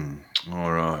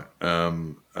 All right.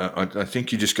 I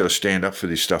think you just got to stand up for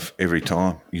this stuff every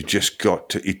time. You just got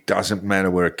to. It doesn't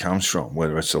matter where it comes from,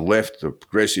 whether it's the left, the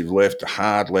progressive left, the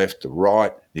hard left, the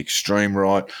right, the extreme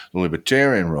right, the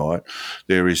libertarian right.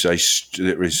 There is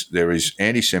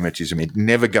anti-Semitism. It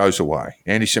never goes away.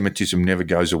 Anti-Semitism never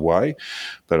goes away.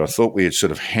 But I thought we had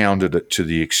sort of hounded it to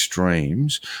the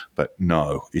extremes. But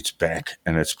no, it's back,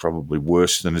 and it's probably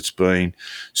worse than it's been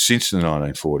since the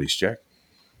 1940s, Jack.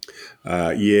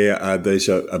 There's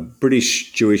a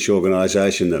British Jewish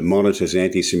organisation that monitors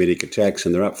anti-Semitic attacks,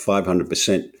 and they're up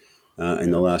 500% in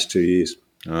the last 2 years.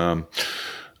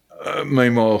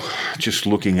 Meanwhile, just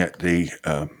looking at the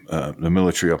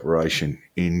military operation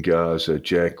in Gaza,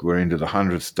 Jack, we're into the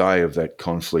 100th day of that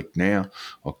conflict now.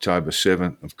 October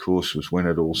 7th, of course, was when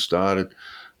it all started.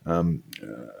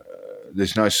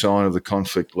 There's no sign of the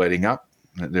conflict letting up.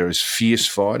 There is fierce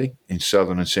fighting in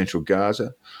southern and central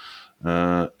Gaza.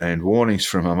 And warnings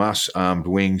from Hamas armed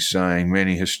wings saying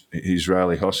many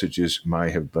Israeli hostages may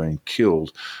have been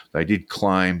killed. They did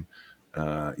claim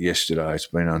yesterday,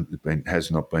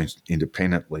 has not been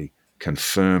independently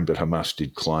confirmed, but Hamas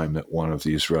did claim that one of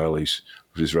the Israeli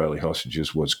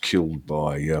hostages was killed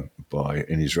by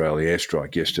an Israeli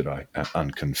airstrike yesterday,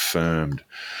 unconfirmed.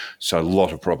 So a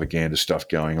lot of propaganda stuff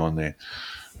going on there.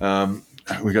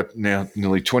 We got now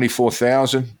nearly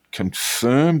 24,000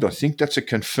 confirmed. I think that's a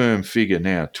confirmed figure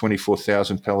now.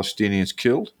 24,000 Palestinians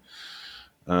killed,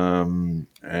 and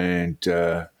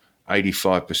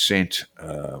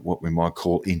 85% what we might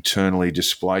call internally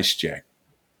displaced, Jack.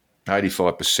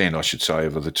 85%, I should say,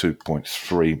 of the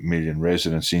 2.3 million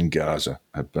residents in Gaza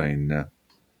have been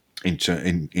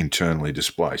internally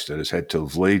displaced. That has had to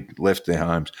have left their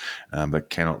homes, but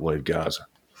cannot leave Gaza.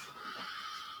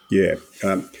 Yeah,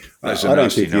 I don't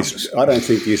think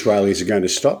the Israelis are going to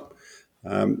stop.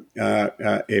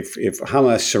 If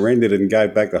Hamas surrendered and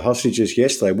gave back the hostages,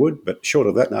 yes, they would. But short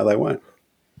of that, no, they won't.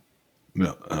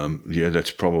 No,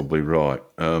 that's probably right.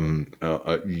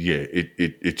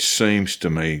 It seems to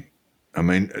me. I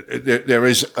mean, there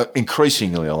is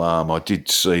increasingly alarm. I did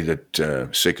see that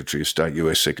US Secretary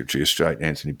of State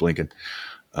Anthony Blinken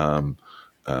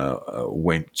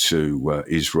went to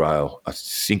Israel, I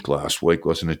think last week,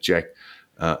 wasn't it, Jack?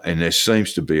 And there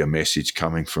seems to be a message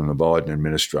coming from the Biden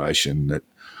administration that,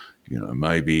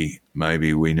 maybe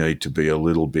we need to be a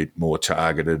little bit more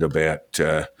targeted about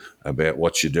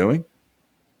what you're doing.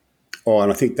 Oh,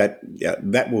 and I think that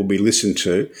will be listened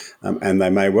to, and they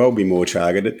may well be more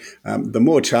targeted. The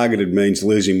more targeted means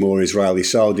losing more Israeli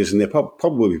soldiers, and they're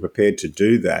probably prepared to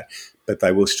do that, but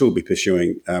they will still be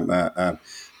pursuing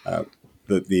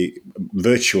the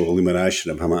virtual elimination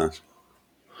of Hamas.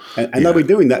 And they'll be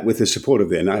doing that with the support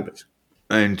of their neighbours.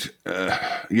 And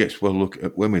yes, well,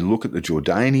 when we look at the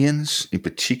Jordanians in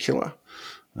particular,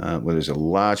 where there's a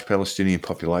large Palestinian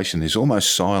population, there's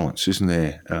almost silence, isn't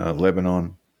there?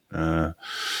 Lebanon,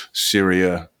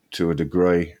 Syria to a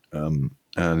degree, the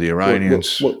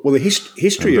Iranians. Well, the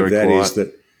history of that quiet. Is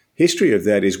that. History of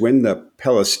that is when the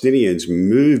Palestinians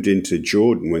moved into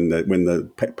Jordan, when the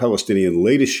Palestinian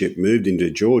leadership moved into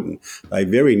Jordan, they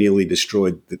very nearly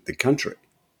destroyed the country.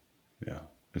 Yeah.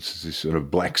 It's this sort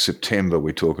of Black September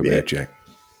we talk about, Jack.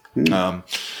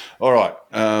 All right.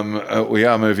 We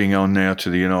are moving on now to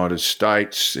the United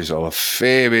States. There's a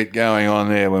fair bit going on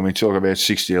there when we talk about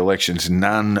 60 elections.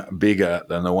 None bigger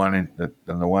than the one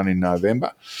in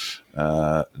November,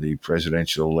 the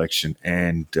presidential election,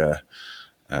 and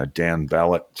down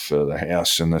ballot for the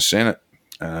House and the Senate,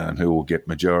 who will get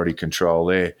majority control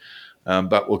there.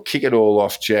 But we'll kick it all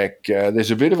off, Jack.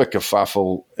 There's a bit of a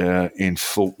kerfuffle in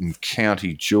Fulton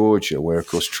County, Georgia, where, of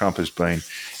course, Trump has been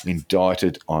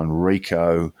indicted on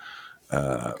RICO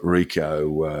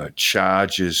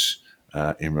charges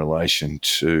in relation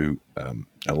to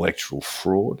electoral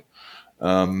fraud.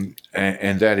 And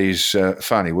that is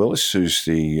Fani Willis, who's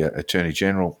the Attorney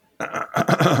General,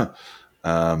 the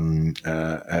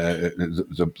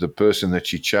person that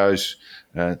she chose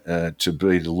to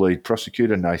be the lead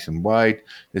prosecutor, Nathan Wade.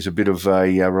 There's a bit of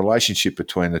a relationship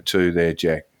between the two there,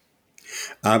 Jack.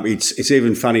 It's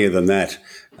even funnier than that.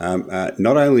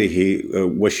 Not only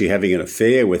was she having an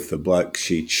affair with the bloke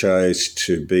she chose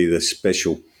to be the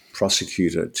special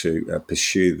prosecutor to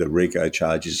pursue the RICO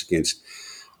charges against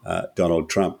Donald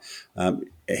Trump.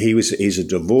 He's a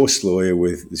divorce lawyer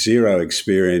with zero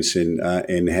experience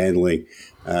in handling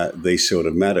these sort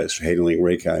of matters, handling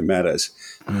RICO matters.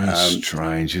 It's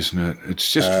strange, isn't it?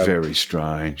 It's just very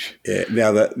strange. Yeah.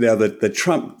 Now the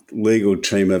Trump legal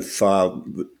team have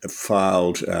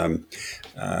filed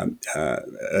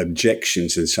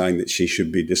objections and saying that she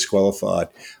should be disqualified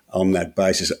on that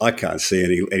basis. I can't see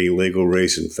any legal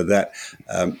reason for that,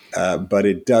 but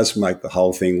it does make the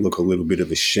whole thing look a little bit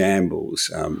of a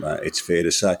shambles, it's fair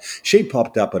to say. She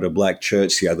popped up at a black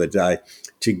church the other day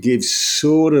to give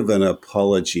sort of an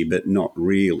apology, but not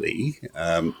really.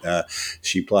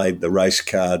 She played the race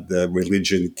card, the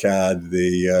religion card,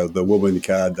 the woman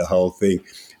card, the whole thing,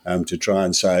 to try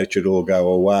and say it should all go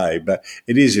away. But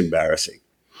it is embarrassing.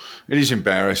 It is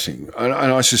embarrassing. And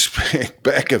I suspect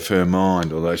back of her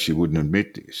mind, although she wouldn't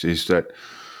admit this, is that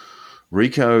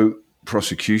RICO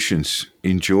prosecutions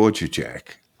in Georgia,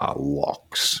 Jack, are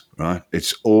locks, right?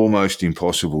 It's almost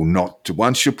impossible not to.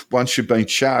 Once you've been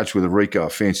charged with a RICO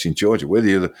offence in Georgia, whether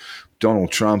you're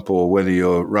Donald Trump or whether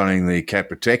you're running the Cat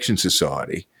Protection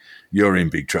Society, you're in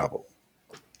big trouble.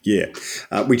 Yeah,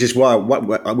 which is why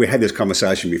we had this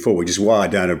conversation before, which is why I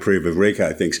don't approve of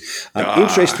RICO things.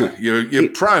 Interesting. You're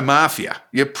pro-mafia.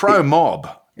 You're pro-mob.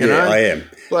 You know? I am.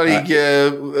 Bloody,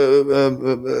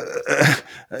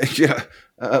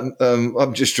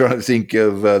 I'm just trying to think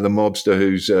of the mobster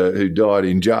who died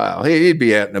in jail. He'd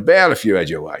be out and about if you had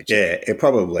your way. Yeah,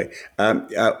 probably.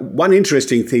 One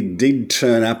interesting thing did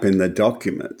turn up in the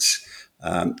documents.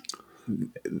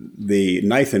 The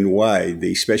Nathan Wade,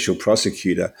 the special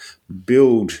prosecutor,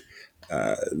 billed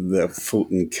the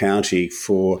Fulton County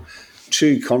for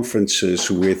two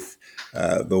conferences with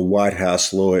the White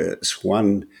House lawyers,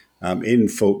 one in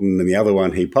Fulton and the other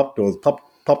one he popped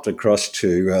across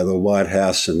to the White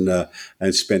House and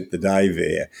spent the day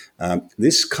there.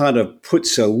 This kind of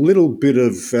puts a little bit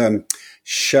of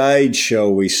shade,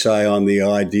 shall we say, on the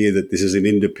idea that this is an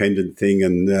independent thing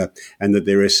and that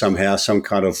there is somehow some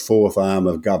kind of fourth arm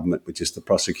of government, which is the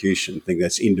prosecution thing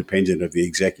that's independent of the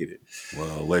executive.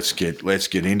 Well, let's get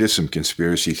into some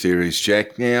conspiracy theories,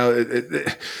 Jack. Now,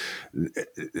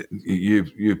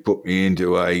 you put me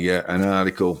into an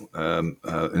article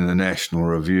in the National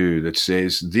Review that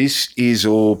says this is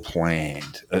all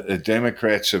planned. The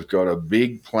Democrats have got a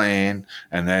big plan,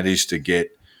 and that is to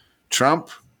get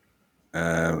Trump,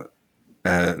 the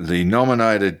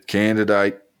nominated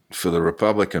candidate for the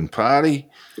Republican Party.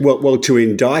 Well, to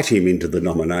indict him into the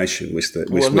nomination was the.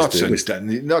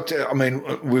 I mean,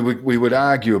 we would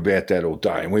argue about that all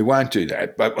day, and we won't do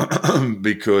that. But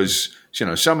because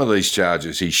some of these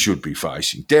charges he should be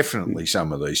facing, definitely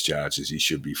some of these charges he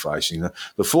should be facing. The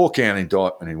 4-count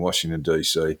indictment in Washington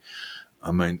D.C.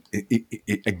 I mean,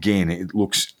 it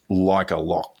looks like a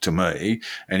lock to me,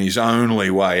 and his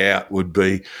only way out would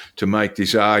be to make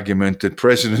this argument that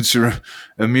presidents are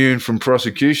immune from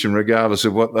prosecution regardless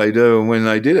of what they do and when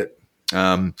they did it.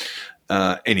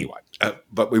 Anyway,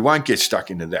 but we won't get stuck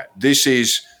into that. This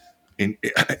is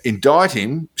indict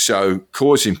him, so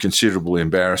cause him considerable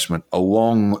embarrassment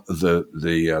along the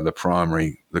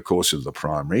course of the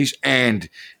primaries and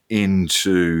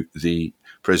into the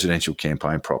presidential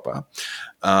campaign proper,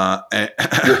 as I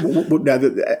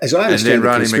understand, and then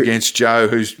run him against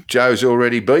Joe's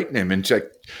already beaten him. In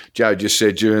fact, Joe just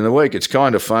said during the week, it's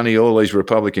kind of funny, all these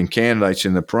Republican candidates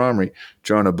in the primary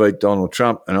trying to beat Donald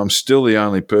Trump, and I'm still the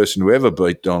only person who ever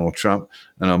beat Donald Trump,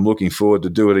 and I'm looking forward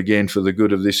to do it again for the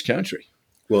good of this country.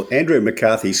 Well, Andrew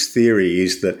McCarthy's theory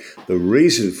is that the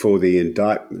reason for the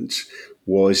indictments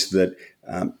was that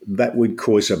that would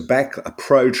cause a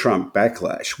pro-Trump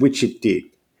backlash, which it did.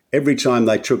 Every time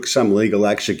they took some legal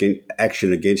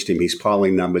action against him, his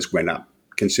polling numbers went up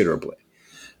considerably.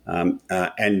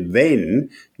 And then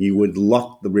you would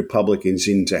lock the Republicans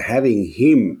into having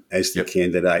him as the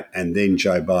candidate, and then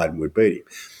Joe Biden would beat him.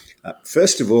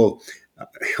 First of all,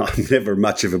 I'm never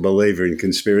much of a believer in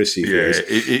conspiracy theories. Yeah,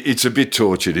 it's a bit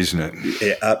tortured, isn't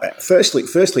it?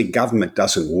 Firstly, government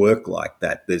doesn't work like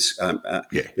that.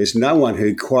 There's no one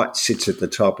who quite sits at the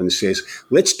top and says,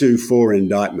 let's do 4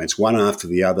 indictments, one after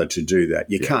the other, to do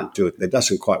that. You can't do it. It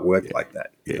doesn't quite work like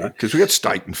that. Yeah, because we've got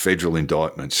state and federal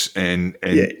indictments, and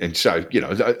so,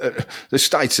 the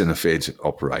states and the feds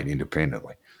operate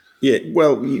independently. Yeah,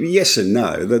 well, yes and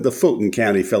no. The Fulton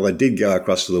County fellow did go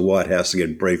across to the White House to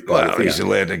get briefed by the he's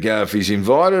allowed to go if he's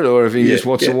invited, or if he just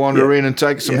wants to wander in and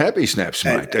take some happy snaps,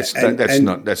 mate. That's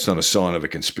not a sign of a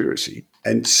conspiracy.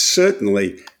 And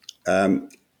certainly,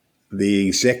 the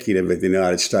executive of the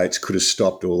United States could have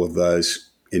stopped all of those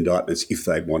indictments if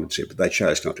they wanted to, but they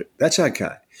chose not to. That's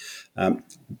okay.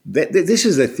 This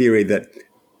is a theory that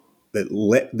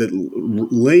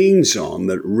leans on,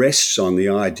 that rests on the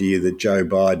idea that Joe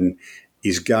Biden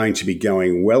is going to be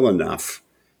going well enough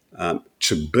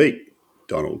to beat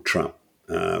Donald Trump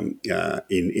in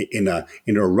a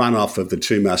runoff of the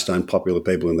 2 most unpopular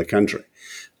people in the country.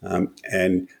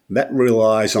 And that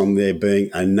relies on there being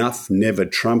enough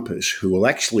never-Trumpers who will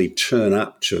actually turn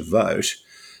up to vote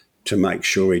to make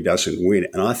sure he doesn't win.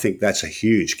 And I think that's a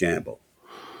huge gamble.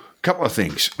 Couple of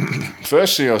things.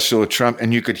 Firstly, I saw Trump,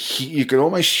 and you could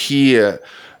almost hear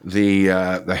the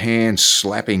hands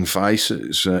slapping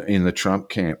faces in the Trump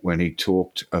camp when he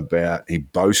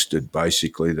boasted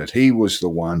basically that he was the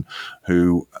one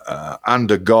who,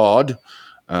 under God,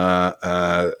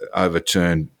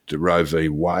 overturned the Roe v.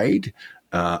 Wade,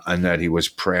 and that he was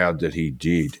proud that he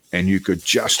did. And you could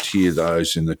just hear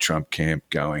those in the Trump camp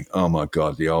going, oh, my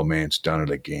God, the old man's done it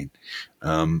again.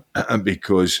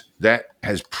 Because that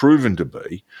has proven to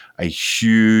be a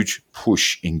huge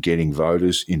push in getting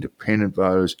voters, independent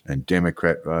voters and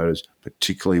Democrat voters,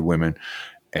 particularly women,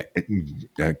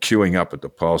 queuing up at the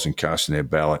polls and casting their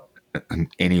ballot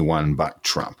anyone but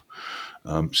Trump.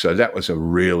 So that was a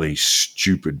really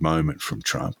stupid moment from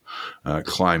Trump,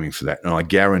 claiming for that. And I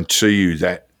guarantee you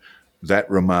that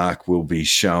remark will be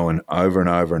shown over and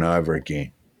over and over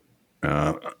again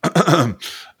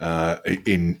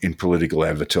in political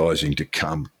advertising to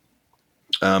come.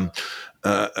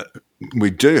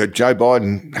 We do. Joe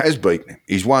Biden has beaten him.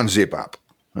 He's 1 zip up.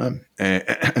 And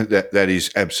that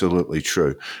is absolutely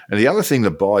true. And the other thing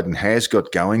that Biden has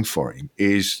got going for him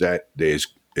is that there's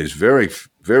very,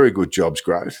 very good jobs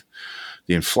growth.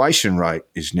 The inflation rate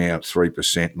is now at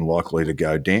 3% and likely to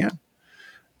go down.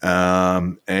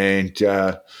 And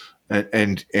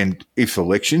if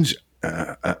elections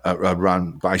are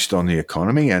run based on the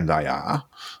economy, and they are,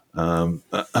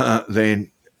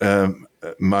 then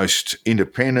most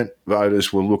independent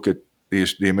voters will look at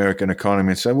the American economy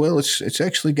and say, well, it's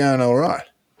actually going all right.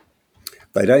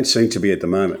 They don't seem to be at the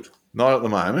moment. Not at the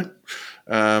moment,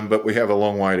 but we have a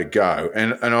long way to go.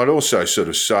 And I'd also sort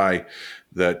of say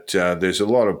that there's a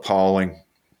lot of polling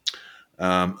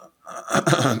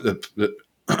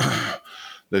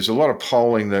there's a lot of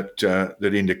polling that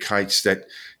indicates that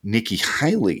Nikki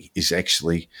Haley is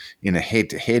actually in a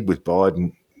head-to-head with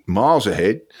Biden, miles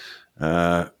ahead.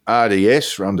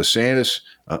 RDS, Ron DeSantis,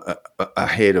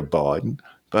 ahead of Biden.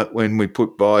 But when we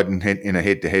put Biden in a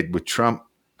head-to-head with Trump,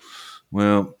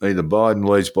 well, either Biden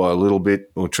leads by a little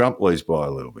bit or Trump leads by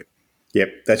a little bit.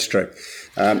 Yep, that's true.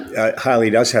 Haley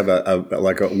does have a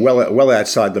well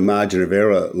outside the margin of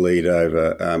error lead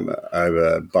over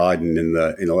Biden in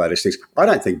the latest things. I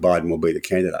don't think Biden will be the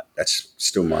candidate. That's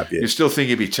still my view. You still think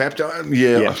he'll be tapped?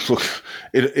 Yeah. Look,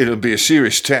 it'll be a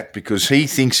serious tap because he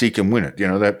thinks he can win it. You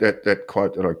know that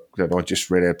quote that I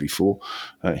just read out before.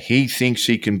 He thinks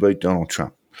he can beat Donald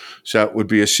Trump. So it would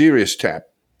be a serious tap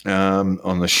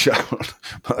on the shoulder.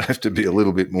 I'd have to be a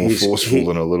little bit more forceful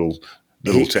than a little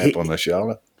tap on the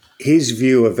shoulder. His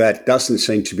view of that doesn't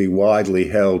seem to be widely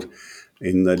held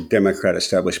in the Democrat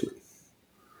establishment.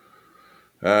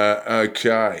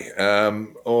 Okay.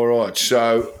 All right.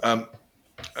 So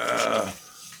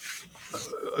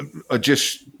I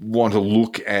just want to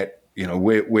look at,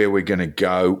 where we're going to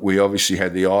go. We obviously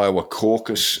had the Iowa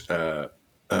caucus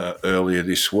earlier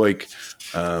this week,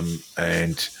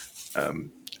 and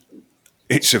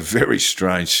it's a very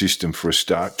strange system for a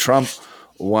start. Trump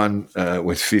won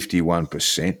with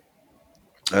 51%.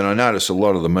 And I notice a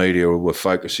lot of the media were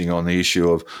focusing on the issue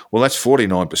of, well, that's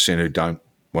 49% who don't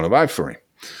want to vote for him.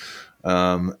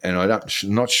 And I'm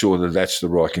not sure that that's the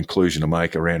right conclusion to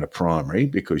make around a primary,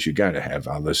 because you're going to have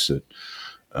others that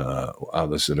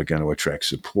are going to attract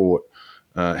support.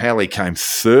 Haley came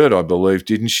third, I believe,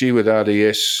 didn't she, with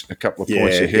RDS a couple of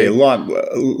points ahead? Yeah,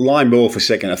 line ball for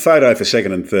second, a photo for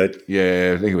second and third.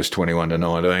 Yeah, I think it was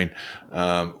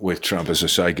 21-19, with Trump, as I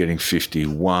say, getting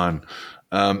 51.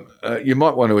 You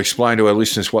might want to explain to our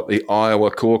listeners what the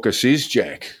Iowa caucus is,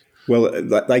 Jack. Well,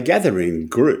 they gather in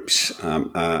groups,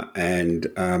 and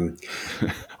I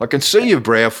can see your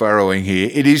brow furrowing here.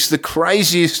 It is the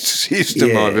craziest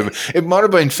system I've ever. It might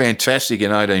have been fantastic in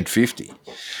 1850,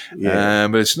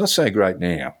 but it's not so great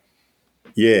now.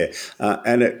 Yeah,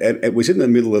 and it was in the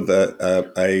middle of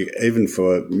a even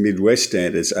for Midwest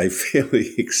standards, a fairly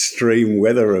extreme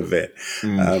weather event,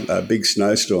 a big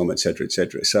snowstorm, etc.,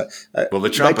 etc. So, well, the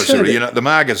Trumpers the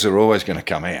MAGAs are always going to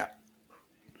come out.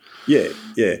 Yeah.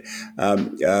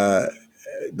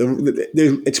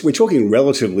 We're talking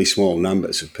relatively small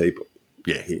numbers of people.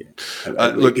 Yeah.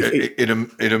 Look,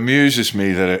 it amuses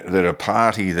me that a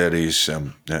party that is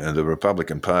the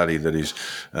Republican Party that is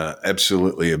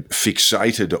absolutely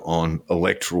fixated on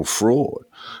electoral fraud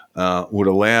would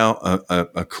allow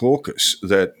a caucus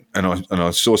that, and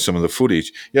I saw some of the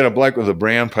footage. You had a bloke with a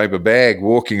brown paper bag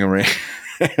walking around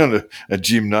a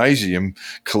gymnasium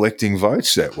collecting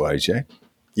votes that way, Jack.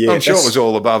 Yeah, I'm sure it was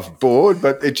all above board,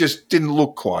 but it just didn't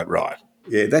look quite right.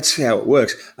 Yeah, that's how it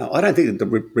works. I don't think that the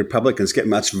Republicans get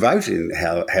much vote in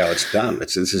how it's done.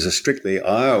 This is a strictly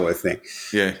Iowa thing.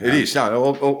 Yeah, it is.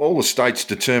 No, all the states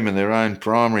determine their own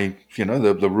primary,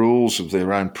 the rules of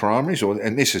their own primaries,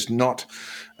 and this is not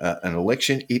an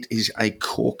election. It is a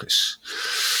caucus.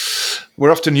 We're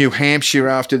off to New Hampshire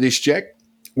after this, Jack.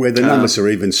 Where the numbers are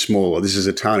even smaller. This is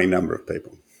a tiny number of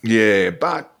people. Yeah,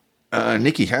 but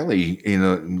Nikki Haley in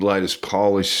the latest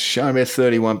poll is showing about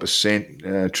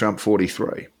 31%, Trump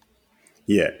 43%.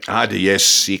 Yeah. RDS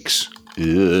 6%.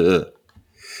 Ugh.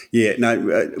 Yeah,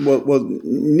 no, well,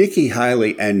 Nikki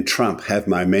Haley and Trump have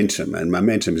momentum, and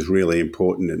momentum is really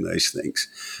important in these things.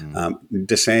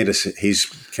 DeSantis, his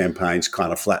campaign's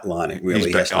kind of flatlining,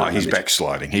 really. He's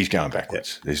backsliding. He's going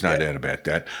backwards. Yeah. There's no doubt about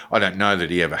that. I don't know that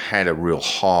he ever had a real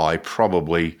high,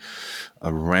 probably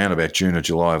around about June or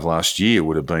July of last year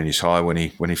would have been his high when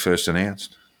he first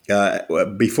announced.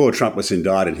 Before Trump was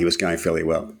indicted, he was going fairly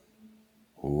well.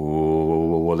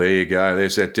 Oh, well, there you go.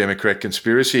 There's that Democrat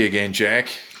conspiracy again, Jack.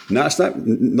 No, it's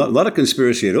not a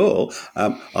conspiracy at all.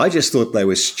 I just thought they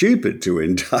were stupid to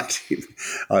indict him.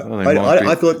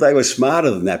 I thought they were smarter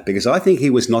than that, because I think he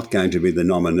was not going to be the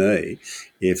nominee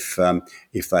if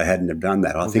they hadn't have done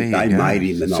that. I think they made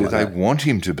him the nominee. So they want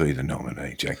him to be the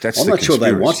nominee, Jack. I'm not sure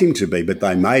they want him to be, but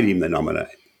they made him the nominee.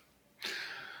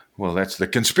 Well, that's the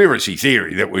conspiracy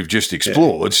theory that we've just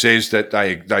explored, says that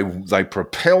they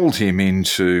propelled him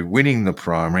into winning the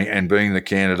primary and being the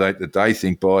candidate that they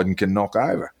think Biden can knock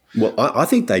over. Well, I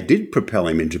think they did propel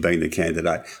him into being the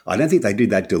candidate. I don't think they did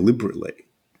that deliberately.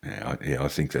 Yeah, I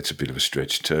think that's a bit of a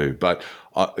stretch too. But,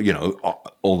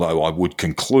 although I would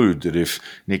conclude that if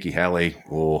Nikki Haley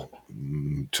or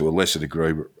to a lesser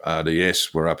degree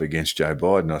RDS were up against Joe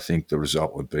Biden, I think the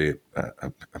result would be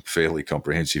a fairly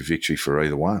comprehensive victory for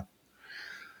either one.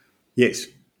 Yes.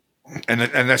 And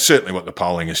that's certainly what the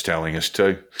polling is telling us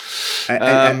too.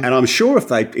 And I'm sure if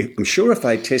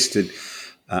they tested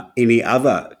any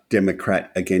other Democrat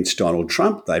against Donald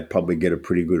Trump, they'd probably get a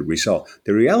pretty good result.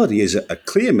 The reality is a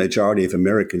clear majority of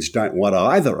Americans don't want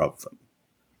either of them.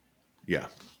 Yeah.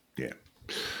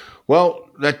 Well,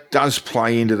 that does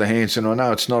play into the hands, and I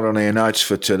know it's not on our notes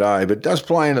for today, but it does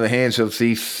play into the hands of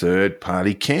the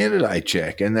third-party candidate,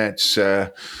 Jack, and that's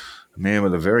a man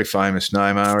with a very famous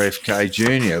name, RFK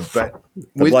Jr. But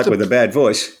the bloke with a bad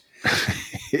voice.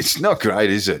 It's not great,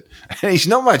 is it? He's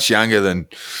not much younger than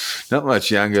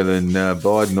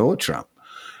Biden or Trump.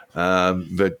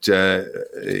 But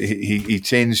he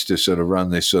tends to sort of run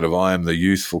this sort of I am the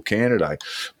youthful candidate.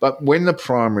 But when the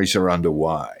primaries are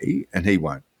underway, and he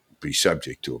won't be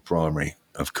subject to a primary,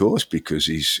 of course, because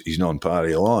he's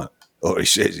non-party aligned, or he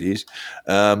says he is,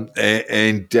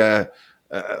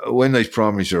 when these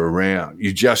primaries are around,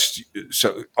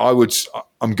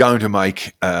 I'm going to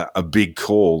make a big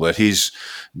call that his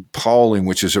polling,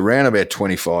 which is around about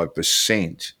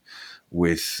 25%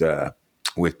 with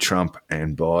with Trump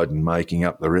and Biden making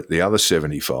up the other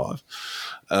 75,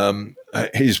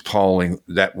 his polling,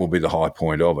 that will be the high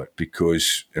point of it,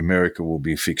 because America will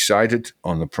be fixated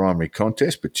on the primary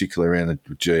contest, particularly around the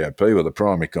GOP. Well, the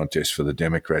primary contest for the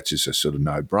Democrats is a sort of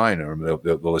no-brainer.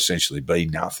 There'll essentially be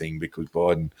nothing, because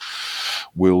Biden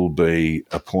will be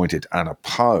appointed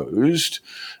unopposed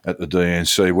at the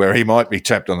DNC, where he might be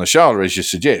tapped on the shoulder, as you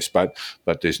suggest, but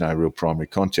there's no real primary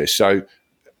contest. So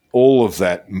all of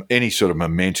that, any sort of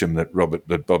momentum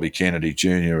that Bobby Kennedy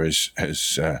Jr.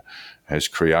 has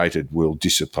created will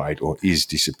dissipate, or is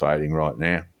dissipating right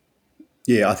now.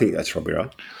 Yeah, I think that's probably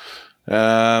right.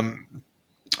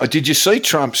 Did you see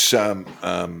Trump's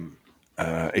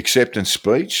acceptance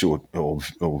speech or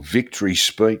victory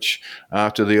speech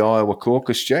after the Iowa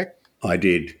caucus, Jack? I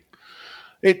did.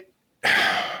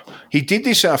 He did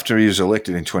this after he was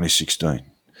elected in 2016.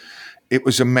 It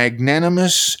was a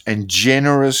magnanimous and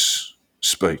generous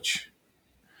speech.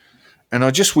 And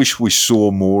I just wish we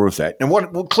saw more of that.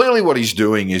 And clearly what he's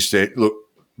doing is that, look,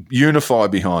 unify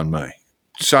behind me,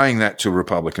 saying that to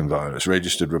Republican voters,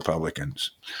 registered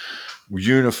Republicans,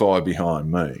 unify behind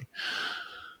me.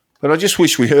 But I just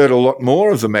wish we heard a lot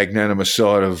more of the magnanimous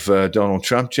side of Donald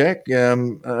Trump, Jack.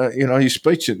 His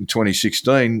speech in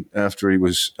 2016 after he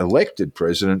was elected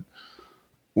president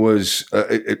was,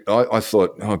 I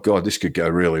thought, oh, God, this could go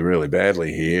really, really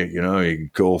badly here. You know, he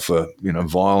could call for,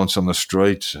 violence on the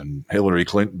streets and Hillary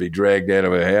Clinton be dragged out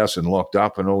of her house and locked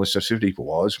up and all this stuff. He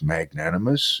was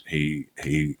magnanimous. He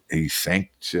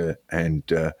thanked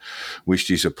and wished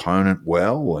his opponent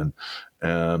well,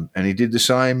 and he did the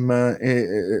same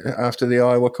after the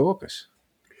Iowa caucus.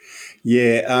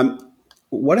 Yeah.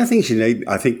 One of the things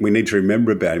I think we need to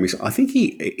remember about him is I think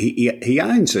he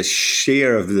owns a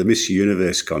share of the Miss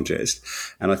Universe contest,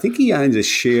 and I think he owns a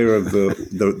share of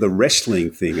the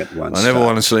wrestling thing at one stage. I never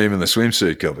want to see him in the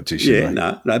swimsuit competition. Yeah,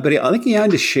 no, but I think he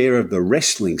owned a share of the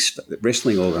wrestling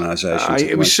organisation.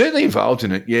 He was certainly involved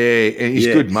in it. Yeah, his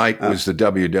good mate was the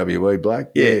WWE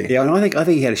bloke. Yeah, and I think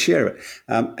he had a share of it.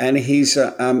 And he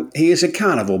is a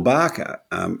carnival barker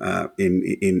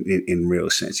in real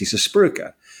sense. He's a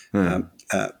spruiker.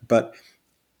 But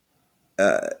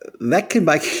that can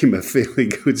make him a fairly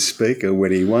good speaker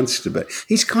when he wants to be.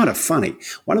 He's kind of funny.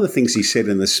 One of the things he said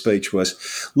in the speech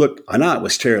was, look, I know it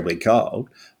was terribly cold,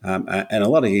 and a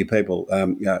lot of you people,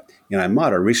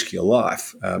 might have risked your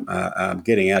life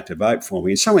getting out to vote for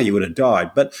me, and some of you would have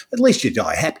died, but at least you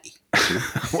die happy.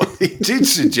 Well, he did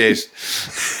suggest,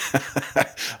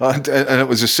 and it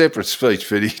was a separate speech,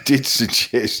 but he did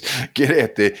suggest, get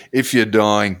out there, if you're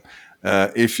dying,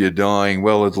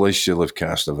 well, at least you'll have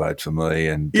cast a vote for me,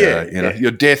 and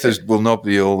your death will not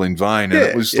be all in vain. And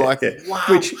it was wow.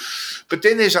 But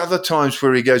then there's other times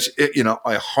where he goes,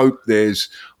 I hope there's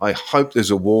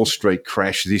a Wall Street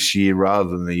crash this year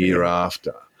rather than the year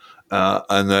after,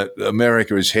 and that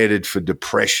America is headed for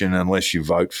depression unless you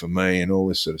vote for me, and all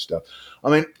this sort of stuff. I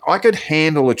mean, I could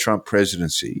handle a Trump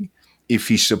presidency if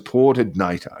he supported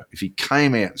NATO, if he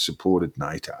came out and supported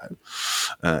NATO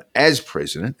as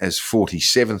president, as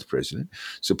 47th president,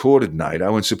 supported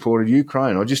NATO and supported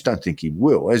Ukraine. I just don't think he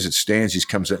will. As it stands, he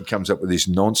comes up with this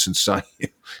nonsense saying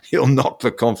he'll knock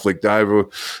the conflict over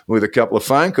with a couple of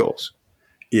phone calls.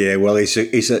 Yeah, well, he's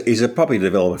a property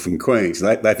developer from Queens.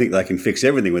 They think they can fix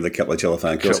everything with a couple of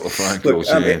telephone calls.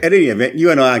 At any event,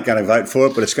 you and I aren't going to vote for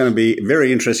it, but it's going to be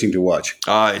very interesting to watch.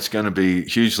 It's going to be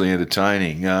hugely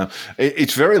entertaining.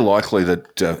 It's very likely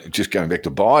that, just going back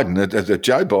to Biden, that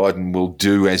Joe Biden will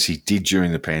do as he did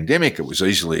during the pandemic. It was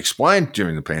easily explained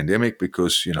during the pandemic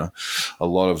because, a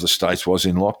lot of the states was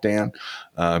in lockdown.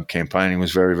 Campaigning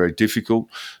was very, very difficult.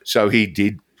 So he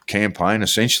did campaign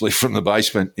essentially from the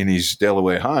basement in his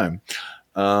Delaware home.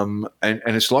 And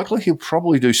it's likely he'll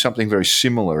probably do something very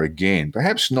similar again,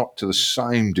 perhaps not to the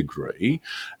same degree,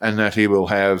 and that he will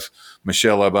have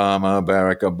Michelle Obama,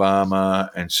 Barack Obama,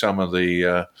 and some of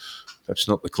the perhaps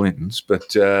not the Clintons, but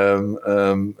some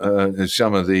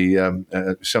of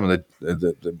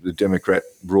the Democrat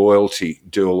royalty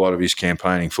do a lot of his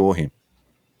campaigning for him.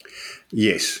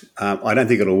 Yes, I don't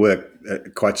think it'll work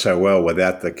quite so well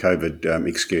without the COVID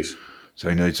excuse. So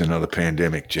he needs another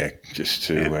pandemic, Jack, just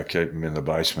to keep him in the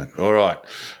basement. All right.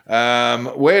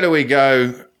 Where do we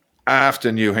go after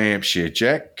New Hampshire,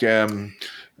 Jack? New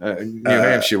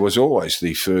Hampshire was always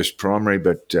the first primary,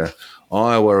 but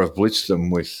Iowa have blitzed them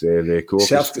with their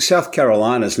caucus. South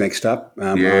Carolina's next up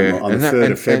on the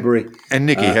 3rd of February. And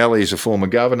Nikki Haley is a former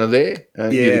governor there.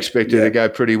 You'd expect her to go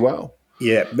pretty well.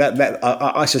 Yeah,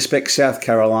 I suspect South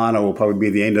Carolina will probably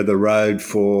be the end of the road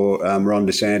for Ron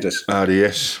DeSantis.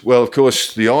 Yes. Well, of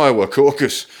course, the Iowa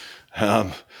caucus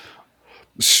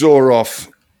saw off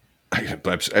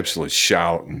absolute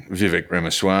charlatan, Vivek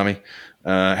Ramaswamy,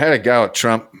 had a go at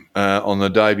Trump on the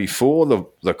day before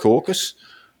the caucus,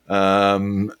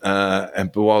 and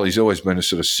while he's always been a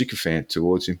sort of sycophant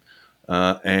towards him,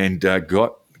 and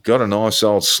got a nice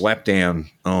old slap down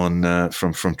on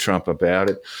from Trump about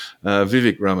it.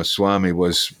 Vivek Ramaswamy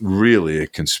was really a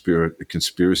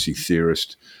conspiracy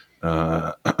theorist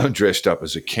dressed up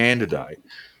as a candidate.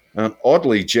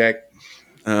 Oddly, Jack,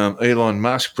 Elon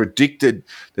Musk predicted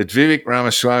that Vivek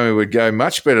Ramaswamy would go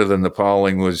much better than the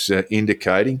polling was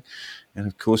indicating, and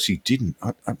of course he didn't.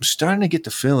 I'm starting to get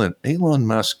the feeling Elon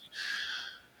Musk,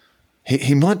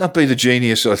 he might not be the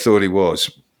genius I thought he was.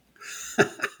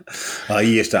 Oh,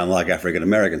 you just don't like African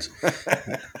Americans.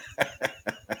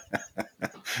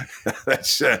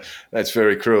 That's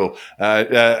very cruel,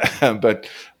 but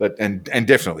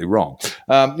definitely wrong.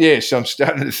 Yes, I'm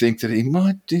starting to think that he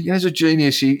might, as a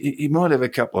genius, he might have a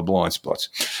couple of blind spots,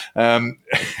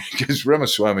 because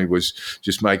Ramaswamy was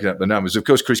just making up the numbers. Of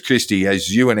course, Chris Christie,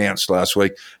 as you announced last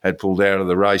week, had pulled out of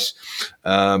the race.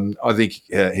 I think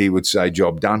he would say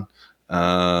job done.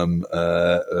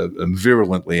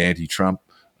 Virulently anti-Trump,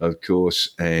 of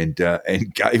course, and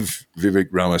gave Vivek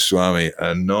Ramaswamy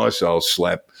a nice old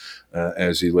slap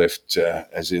as he left the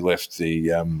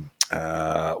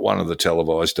one of the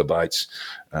televised debates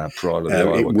prior to the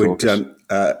Iowa caucus.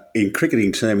 In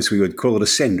cricketing terms, we would call it a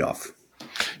send-off.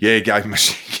 Yeah,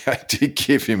 did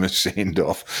give him a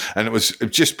send-off, and it was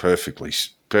just perfectly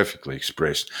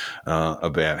expressed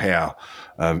about how,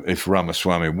 if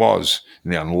Ramaswamy was,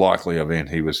 in the unlikely event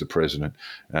he was the president,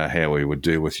 how he would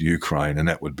deal with Ukraine, and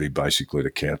that would be basically to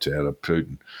kowtow to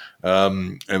Putin.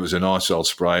 It was a nice old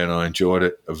spray, and I enjoyed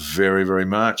it very, very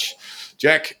much.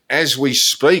 Jack, as we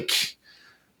speak,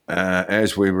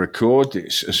 as we record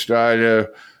this, Australia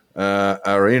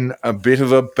are in a bit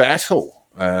of a battle.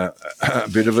 A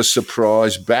bit of a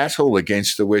surprise battle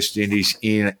against the West Indies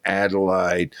in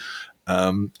Adelaide.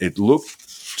 It looked,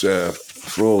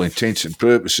 for all intents and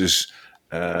purposes,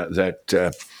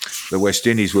 that the West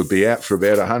Indies would be out for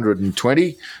about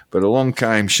 120, but along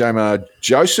came Shamar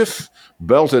Joseph,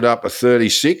 belted up a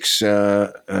 36,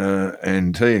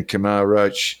 and he and Kamar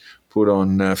Roach put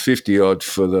on 50-odd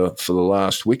for the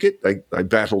last wicket. They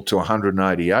battled to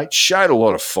 188, showed a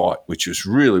lot of fight, which was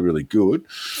really, really good.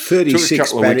 36 took a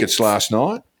couple of wickets last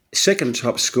night. Second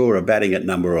top scorer batting at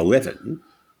number 11.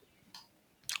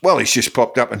 Well, he's just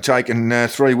popped up and taken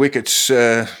 3 wickets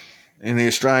in the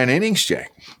Australian innings,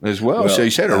 Jack, as well. So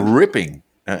he's had a ripping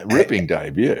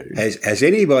debut. Has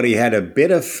anybody had a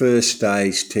better first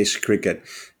day's Test cricket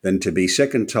than to be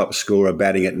second top scorer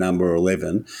batting at number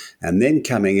 11 and then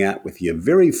coming out with your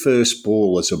very first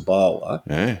ball as a bowler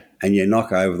and you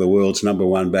knock over the world's number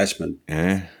 1 batsman?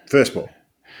 Yeah. First ball.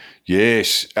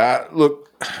 Yes.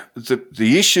 Look,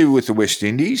 the issue with the West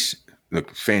Indies,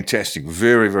 look, fantastic,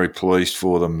 very, very pleased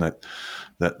for them that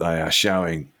they are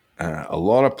showing a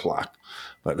lot of pluck.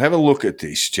 But have a look at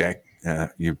this, Jack.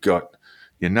 You've got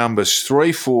your numbers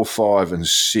 3, 4, 5 and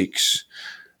 6.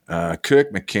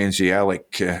 Kirk McKenzie, Alec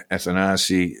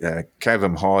Athanasi,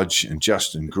 Kavem Hodge and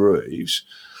Justin Greaves.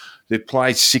 They've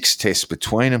played 6 tests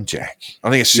between them, Jack. I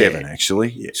think it's 7 actually.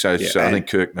 Yeah. So I think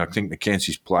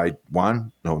McKenzie's played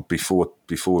 1 before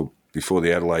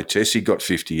the Adelaide test. He got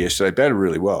 50 yesterday. Batted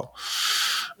really well.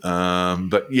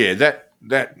 But yeah, that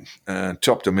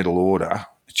top to middle order,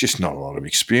 it's just not a lot of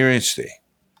experience there.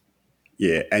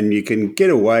 Yeah, and you can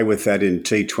get away with that in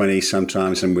T20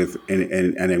 sometimes and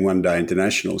in one-day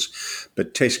internationals,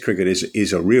 but Test cricket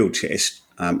is a real test,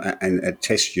 and it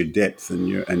tests your depth and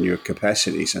your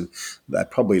capacities, and they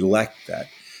probably lack that.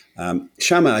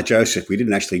 Shamar Joseph, we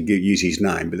didn't actually use his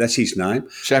name, but that's his name.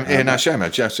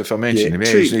 Shamar Joseph, I mentioned him.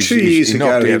 2 years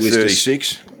ago, he was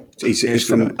 36. He's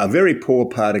from a very poor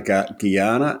part of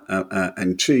Guyana,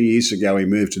 and 2 years ago he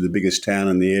moved to the biggest town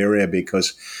in the area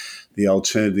because the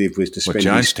alternative was to spend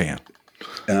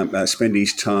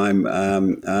his time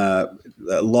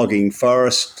logging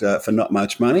forest for not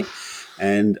much money.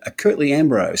 And Curtly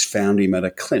Ambrose found him at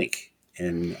a clinic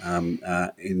in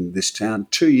this town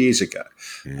 2 years ago.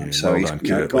 So he's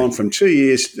gone from 2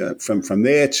 years from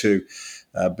there to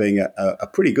being a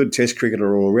pretty good Test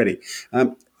cricketer already.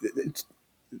 The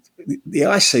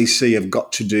ICC have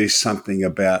got to do something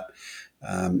about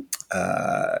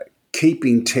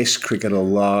keeping Test cricket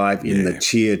alive in the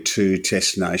Tier 2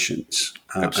 Test nations.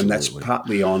 And that's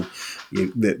partly on,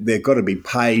 they've got to be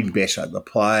paid better. The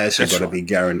players have got to be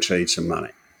guaranteed some money.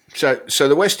 So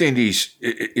the West Indies,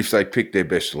 if they pick their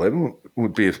best 11,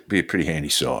 would be a pretty handy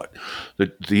side.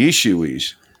 The issue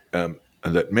is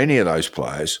that many of those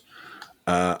players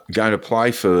are going to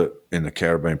play in the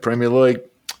Caribbean Premier League,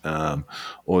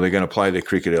 or they're going to play their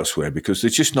cricket elsewhere because they're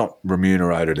just not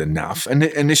remunerated enough. And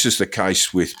this is the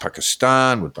case with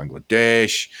Pakistan, with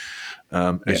Bangladesh,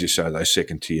 as you say, those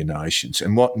second-tier nations.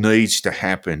 And what needs to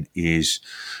happen is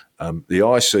the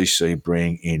ICC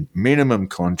bring in minimum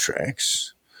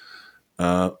contracts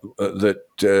that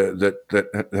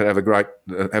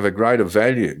have a greater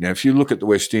value. Now, if you look at the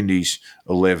West Indies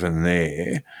 11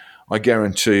 there, I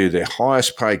guarantee you their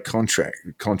highest paid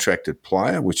contracted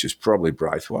player, which is probably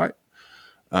Braithwaite,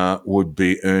 would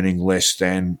be earning less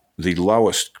than the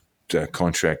lowest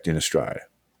contract in Australia.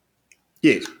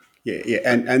 Yes, yeah.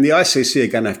 And the ICC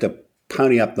are going to have to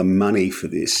pony up the money for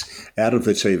this out of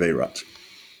the TV rights.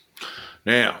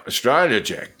 Now, Australia,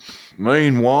 Jack,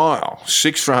 meanwhile,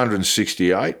 6 for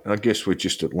 168. I guess we're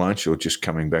just at lunch or just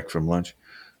coming back from lunch.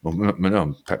 Well, no,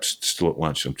 I'm perhaps still at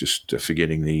lunch. I'm just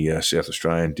forgetting the South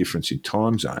Australian difference in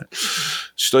time zone.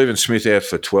 Stephen Smith out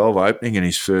for 12 opening in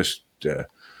his first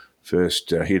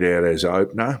hit out as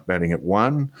opener, batting at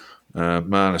 1.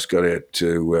 Marnus got out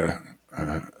to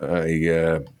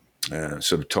a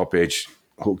sort of top edge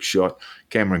hook shot.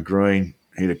 Cameron Green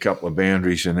hit a couple of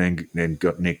boundaries and then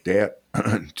got nicked out.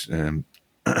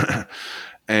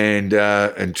 And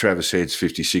Travis Head's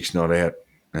 56 not out.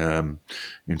 In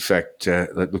fact,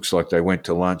 it looks like they went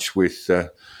to lunch with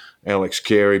Alex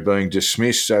Carey being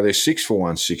dismissed, so they're 6 for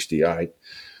 168.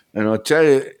 And I tell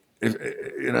you,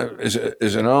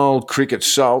 as an old cricket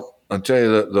salt, I tell you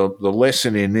that the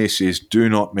lesson in this is do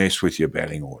not mess with your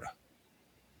batting order.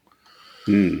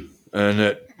 And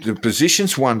that the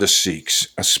positions 1 to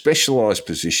 6 are specialised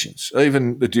positions.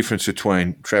 Even the difference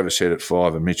between Travis Head at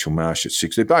 5 and Mitchell Marsh at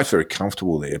 6, they're both very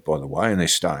comfortable there, by the way, and they're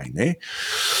staying there.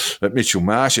 But Mitchell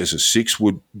Marsh as a 6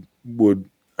 would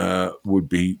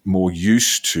be more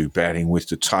used to batting with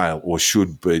the tail, or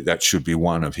should be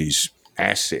one of his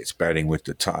assets, batting with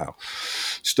the tail.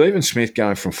 Stephen Smith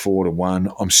going from 4 to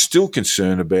 1, I'm still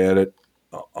concerned about it.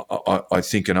 I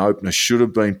think an opener should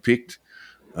have been picked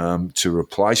to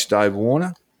replace Dave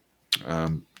Warner.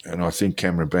 And I think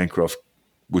Cameron Bancroft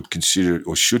would consider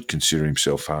or should consider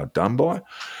himself hard done by.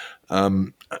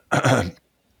 I'm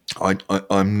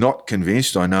not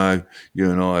convinced. I know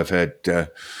you and I have had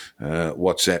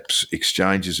WhatsApp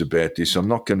exchanges about this. I'm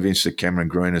not convinced that Cameron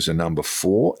Green is a number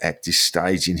 4 at this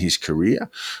stage in his career.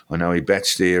 I know he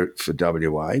bats there for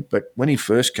WA, but when he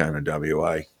first came to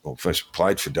WA, or first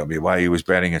played for WA, he was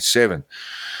batting at 7.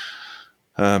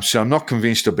 So I'm not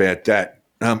convinced about that.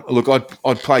 Look,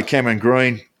 I'd play Cameron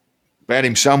Green, bat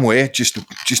him somewhere, just to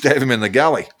have him in the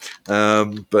gully.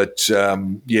 I'm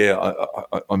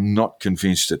not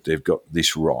convinced that they've got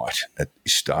this right at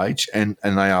this stage, and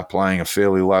they are playing a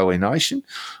fairly lowly nation.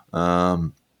 I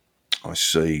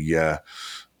see they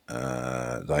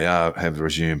have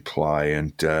resumed play,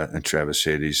 and Travis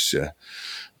Head is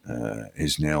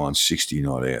now on 60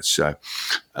 not out. So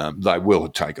they will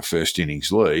take a first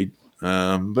innings lead.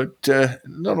 But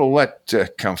not all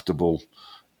that comfortable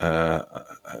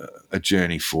a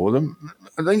journey for them.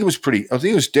 I think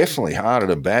it was definitely harder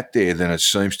to bat there than it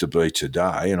seems to be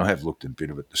today, and I have looked at a bit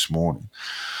of it this morning.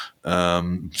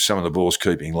 Some of the balls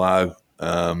keeping low,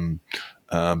 but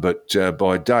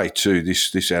by day 2,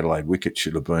 this Adelaide wicket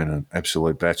should have been an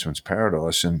absolute batsman's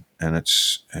paradise, and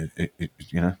it's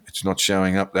not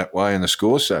showing up that way in the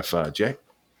score so far, Jack.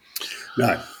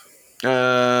 No.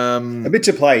 A bit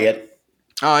to play yet.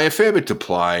 Oh, yeah, a fair bit to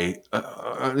play.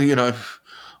 I'm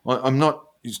not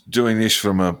doing this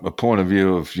from a point of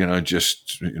view of,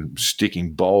 just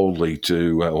sticking boldly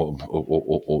to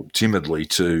or timidly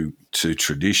to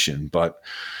tradition, but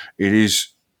it is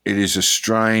one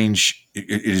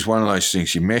of those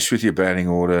things. You mess with your batting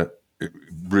order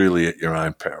really at your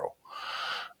own peril.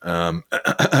 And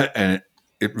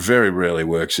it very rarely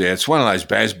works out. It's one of those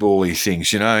Bazball-y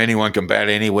things, anyone can bat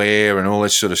anywhere and all that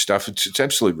sort of stuff. It's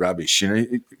absolute rubbish.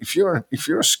 If you're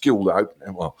a skilled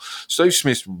opener, well, Steve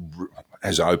Smith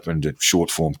has opened at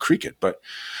short form cricket, but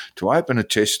to open a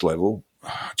test level,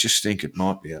 I just think it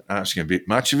might be asking a bit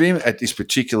much of him at this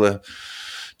particular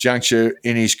juncture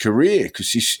in his career,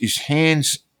 because his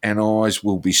hands and eyes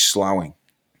will be slowing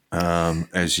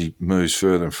as he moves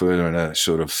further and further in a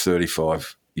sort of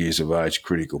 35 years of age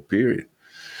critical period.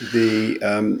 It's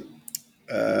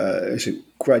a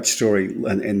great story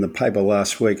in the paper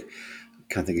last week. I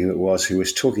can't think who it was. Who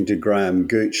was talking to Graham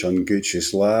Gooch on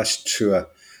Gooch's last tour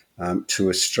to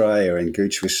Australia, and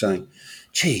Gooch was saying,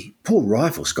 "Gee, Paul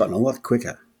Rifle's gotten a lot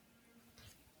quicker."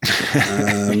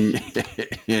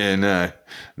 No.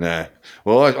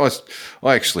 Well,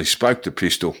 I actually spoke to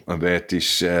Pistol about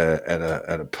this at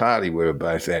a party we were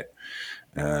both at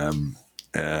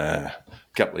a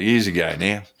couple of years ago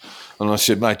now. And I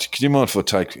said, mate, can you mind if I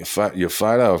take your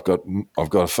photo? I've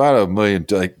got a photo of me and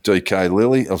DK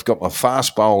Lilly. I've got my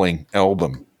fast bowling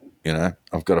album.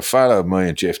 I've got a photo of me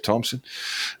and Jeff Thompson.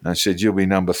 And I said, you'll be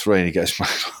number 3. And he goes,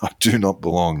 mate, I do not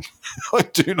belong. I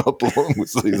do not belong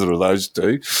with either of those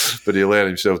two. But he allowed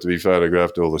himself to be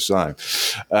photographed all the same.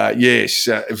 Yes,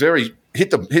 would have hit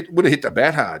the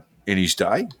bat hard in his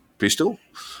day, Pistol.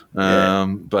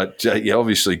 But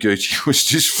obviously Gucci was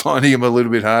just finding him a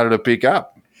little bit harder to pick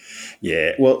up.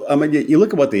 Yeah, well, I mean, you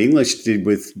look at what the English did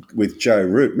with Joe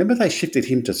Root. Remember, they shifted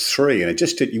him to 3, and it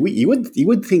just did. You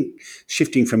would think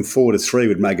shifting from 4 to 3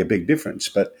 would make a big difference,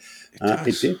 but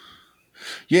it did.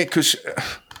 Yeah, because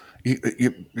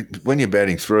when you're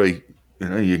batting 3,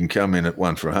 you can come in at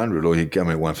 1 for 100, or you can come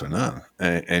in at 1 for none.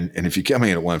 And if you're coming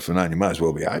in at 1 for none, you might as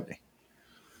well be opening.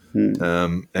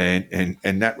 And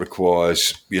that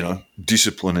requires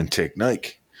discipline and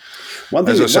technique.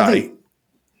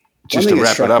 Just to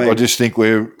wrap it up, I just think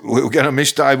we're going to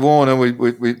miss Dave Warner. We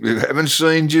haven't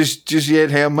seen just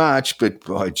yet how much, but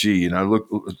by gee, look,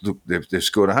 they've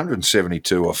scored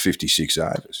 172 off 56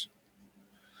 overs.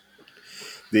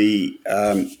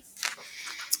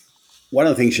 One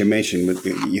of the things you mentioned,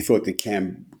 you thought that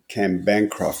Cam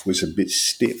Bancroft was a bit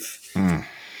stiff.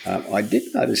 I did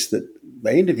notice that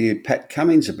they interviewed Pat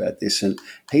Cummins about this, and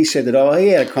he said that he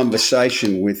had a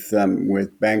conversation with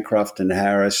Bancroft and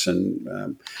Harris,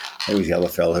 and who was the other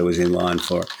fellow who was in line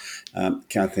for it?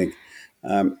 Can't think.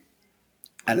 And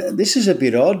this is a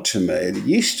bit odd to me. It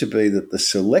used to be that the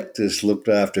selectors looked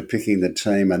after picking the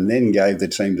team and then gave the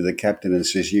team to the captain and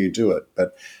says, "You do it."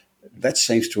 But that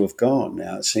seems to have gone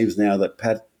now. It seems now that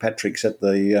Patrick's at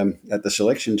the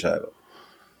selection table.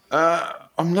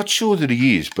 I'm not sure that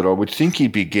he is, but I would think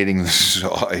he'd be getting the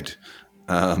side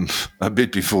a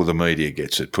bit before the media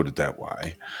gets it, put it that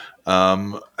way.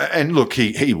 And look,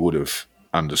 he would have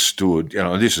understood,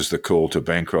 this is the call to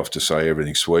Bancroft to say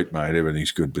everything's sweet, mate,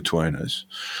 everything's good between us.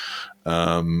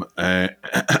 Over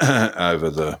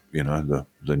the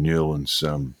Newlands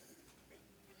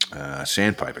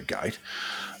sandpaper gate.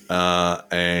 Look,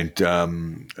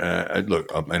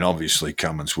 I mean, obviously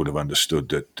Cummins would have understood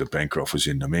that Bancroft was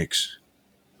in the mix.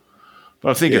 But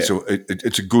I think it's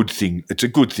a good thing. It's a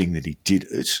good thing that he did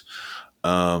it.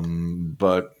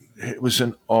 But it was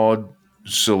an odd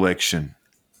selection,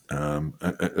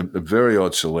 a very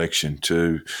odd selection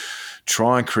to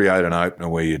try and create an opener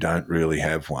where you don't really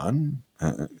have one.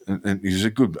 And there's a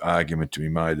good argument to be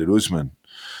made that Usman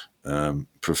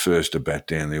prefers to bat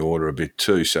down the order a bit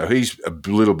too. So he's a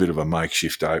little bit of a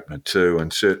makeshift opener too,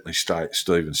 and certainly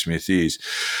Stephen Smith is.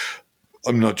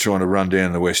 I'm not trying to run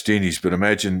down the West Indies, but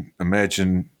imagine,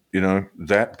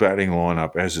 that batting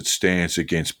lineup as it stands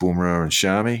against Bumrah and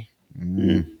Shami.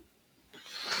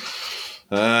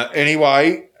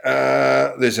 Anyway,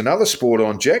 there's another sport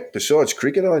on, Jack, besides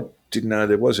cricket. I didn't know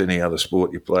there was any other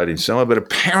sport you played in summer, but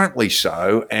apparently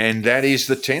so, and that is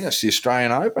the tennis, the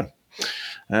Australian Open.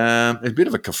 A bit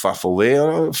of a kerfuffle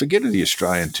there. I forget who the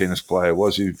Australian tennis player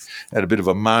was who had a bit of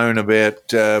a moan about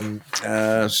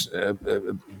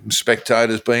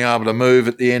spectators being able to move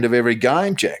at the end of every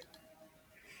game, Jack.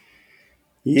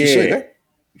 Yeah. Did you see that?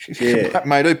 Yeah.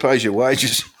 Mate, who pays your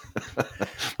wages?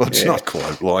 Well, it's not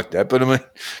quite like that, but I mean,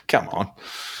 come on.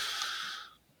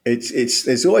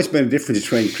 There's always been a difference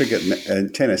between cricket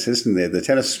and tennis, isn't there? The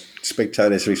tennis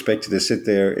spectators are expected to sit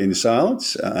there in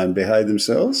silence and behave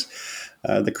themselves.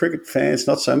 The cricket fans,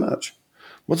 not so much.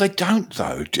 Well, they don't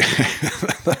though.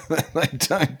 They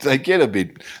don't. They get a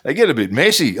bit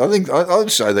messy. I think I'd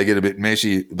say they get a bit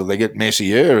messy, but they get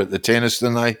messier at the tennis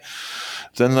than they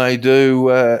do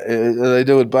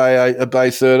at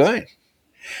Bay 13.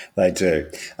 They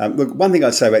do. Look, one thing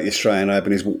I'd say about the Australian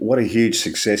Open is what a huge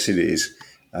success it is.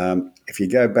 If you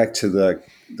go back to the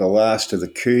last of the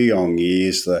Kooyong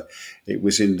years, it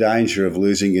was in danger of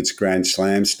losing its Grand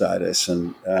Slam status.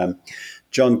 And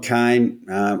John Cain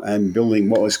and building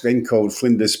what was then called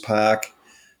Flinders Park.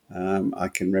 I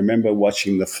can remember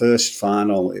watching the first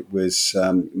final. It was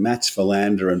Mats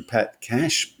Wilander and Pat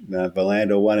Cash.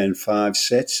 Wilander won in 5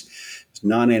 sets. It was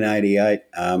 1988,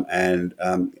 and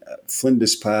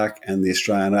Flinders Park and the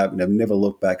Australian Open have never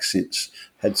looked back since.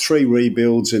 Had 3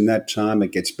 rebuilds in that time.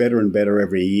 It gets better and better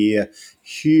every year.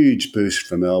 Huge boost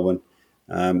for Melbourne.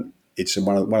 It's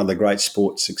one of the great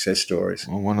sports success stories.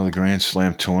 Well, one of the Grand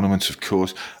Slam tournaments, of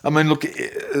course. I mean, look,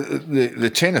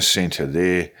 the tennis centre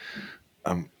there,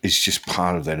 is just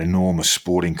part of that enormous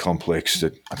sporting complex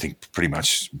that I think pretty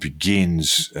much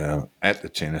begins at the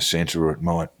Tennis Centre, or it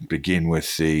might begin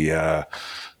with the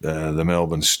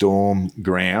Melbourne Storm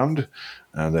ground,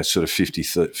 that sort of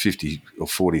 50 or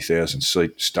 40,000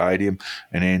 seat stadium,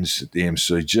 and ends at the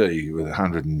MCG with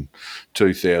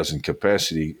 102,000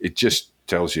 capacity. It just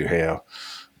tells you how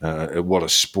what a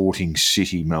sporting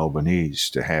city Melbourne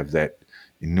is, to have that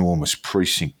enormous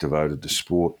precinct devoted to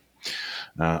sport.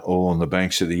 All on the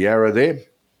banks of the Yarra there.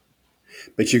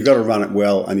 But you've got to run it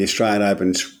well, and the Australian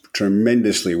Open's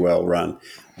tremendously well run.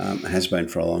 Has been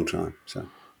for a long time. So,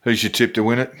 who's your tip to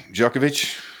win it?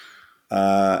 Djokovic?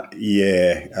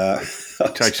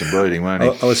 Take some beating, won't he?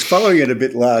 I was following it a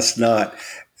bit last night,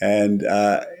 and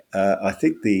I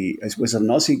think it was an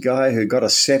Aussie guy who got a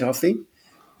set off him.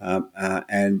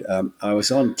 And I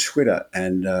was on Twitter,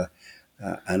 and an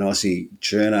Aussie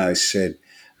journo said,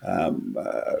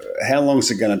 how long is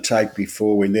it going to take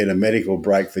before we need a medical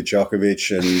break for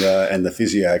Djokovic and the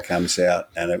physio comes out?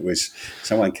 And it was,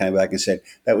 someone came back and said,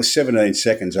 that was 17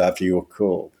 seconds after your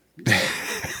call.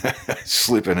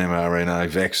 Slip an mRNA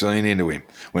vaccine into him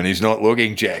when he's not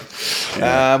looking, Jack.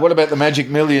 Yeah. What about the Magic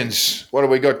Millions? What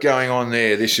have we got going on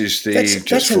there? This is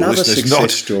that's another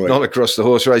success story. Not across the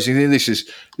horse racing. This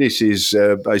is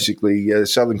basically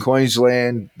southern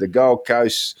Queensland, the Gold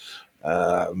Coast.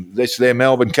 That's their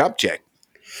Melbourne Cup, Jack.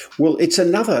 Well, it's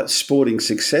another sporting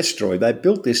success story. They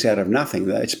built this out of nothing.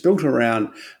 It's built around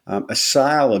a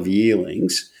sale of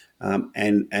yearlings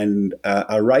and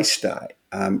a race day.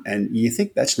 And you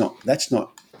think that's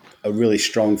not a really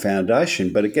strong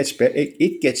foundation, but it gets better.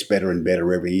 It gets better and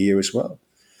better every year as well.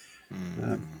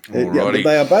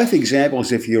 They are both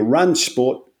examples. If you run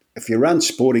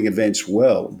sporting events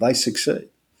well, they succeed.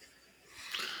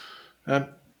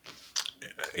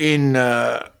 In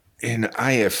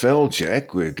AFL,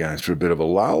 Jack, we're going through a bit of a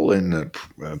lull in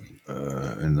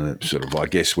the sort of, I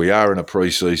guess we are in a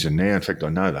pre-season now. In fact, I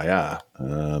know they are.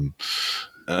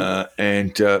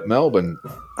 And Melbourne,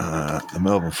 the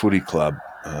Melbourne Footy Club,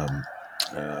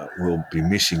 will be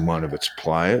missing one of its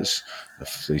players,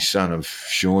 the son of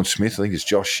Sean Smith. I think it's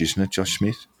Josh, isn't it? Josh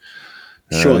Smith?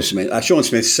 Sean Smith. Sean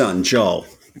Smith's son, Joel.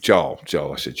 Joel,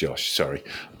 I said Josh, sorry.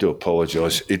 I do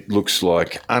apologise. It looks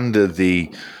like under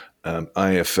the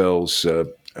AFL's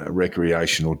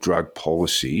recreational drug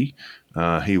policy,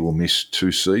 he will miss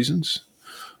 2 seasons.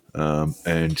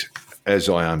 And as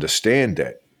I understand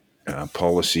that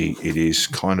policy, it is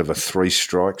kind of a 3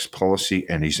 strikes policy,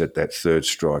 and he's at that 3rd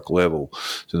strike level.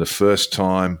 So the first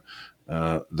time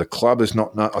the club is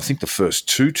not, I think the first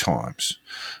 2 times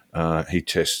he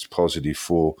tests positive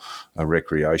for a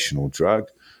recreational drug.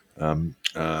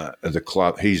 The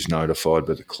club, he's notified,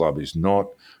 but the club is not.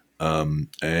 And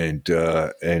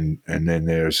then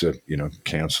there's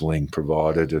counselling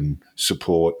provided and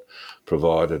support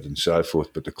provided and so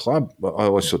forth. But the club, I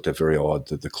always thought that very odd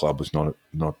that the club was not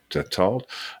told.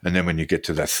 And then when you get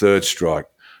to that 3rd strike,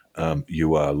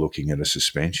 you are looking at a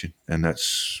suspension, and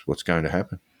that's what's going to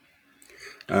happen.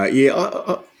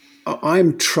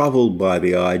 I'm troubled by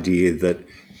the idea that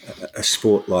a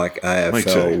sport like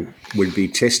AFL would be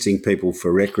testing people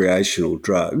for recreational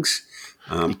drugs.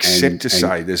 Except to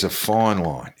say there's a fine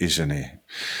line, isn't there?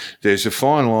 There's a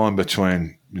fine line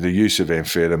between the use of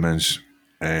amphetamines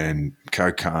and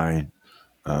cocaine,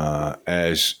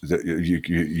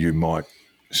 you might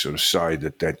sort of say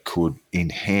that could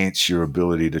enhance your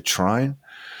ability to train.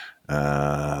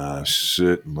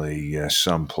 Certainly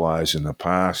some players in the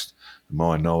past, to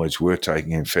my knowledge, were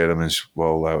taking amphetamines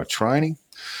while they were training,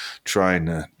 train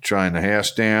the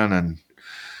house down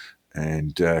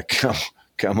and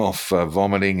come off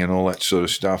vomiting and all that sort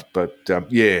of stuff. But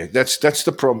that's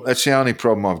the problem. That's the only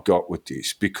problem I've got with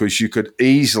this, because you could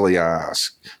easily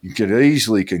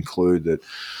conclude that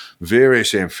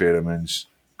various amphetamines,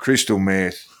 crystal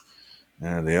meth,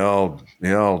 the old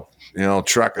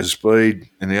trucker speed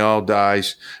in the old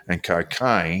days, and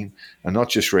cocaine are not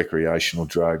just recreational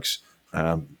drugs.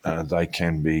 They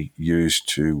can be used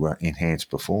to enhance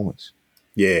performance.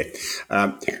 Yeah,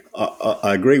 I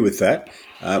agree with that.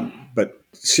 But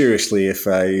seriously, if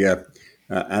an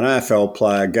AFL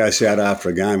player goes out after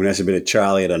a game and has a bit of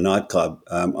Charlie at a nightclub,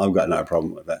 I've got no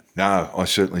problem with that. No, I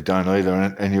certainly don't either.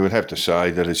 And you would have to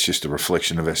say that it's just a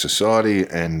reflection of our society,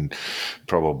 and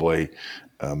probably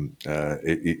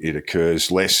it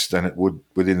occurs less than it would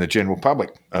within the general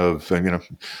public of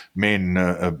men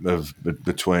of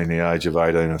between the age of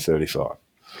 18 and 35.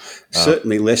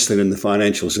 Certainly less than in the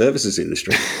financial services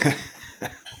industry.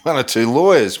 1 or 2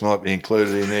 lawyers might be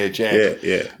included in there, Jack.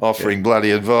 Offering bloody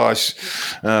advice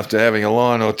after having a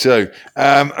line or 2.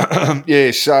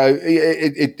 So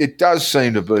it does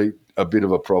seem to be a bit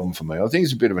of a problem for me. I think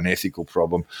it's a bit of an ethical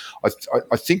problem.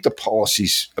 I think the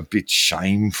policy's a bit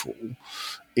shameful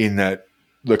in that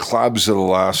the clubs are the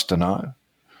last to know.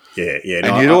 Yeah.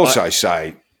 And you'd also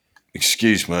say,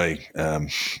 excuse me,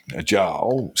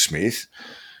 Joel Smith,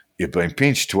 you've been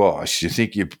pinched twice. You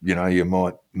think you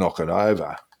might knock it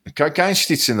over. Cocaine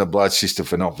sits in the blood system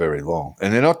for not very long,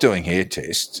 and they're not doing hair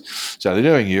tests, so they're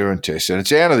doing urine tests, and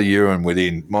it's out of the urine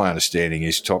within, my understanding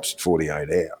is, tops 48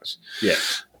 hours. Yeah.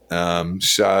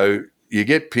 So you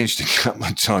get pinched a couple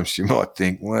of times, you might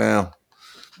think, well,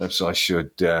 perhaps I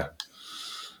should just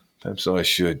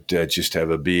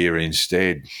have a beer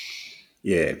instead.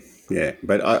 Yeah.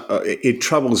 But it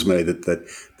troubles me that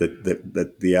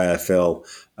the AFL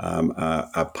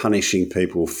are punishing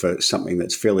people for something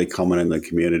that's fairly common in the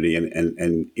community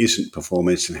and isn't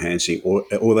performance enhancing, or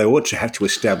they ought to have to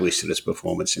establish that it's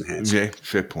performance enhancing. Yeah,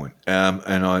 fair point.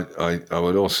 And I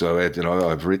would also add that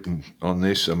I've written on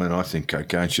this. I mean, I think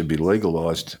cocaine should be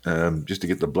legalised just to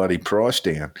get the bloody price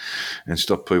down and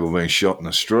stop people being shot in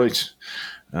the streets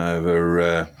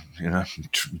over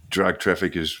drug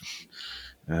traffickers.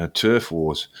 Turf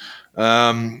wars.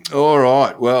 All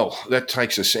right. Well, that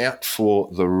takes us out for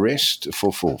the rest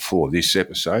for this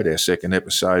episode, our second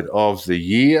episode of the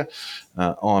year.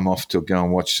 I'm off to go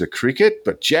and watch the cricket,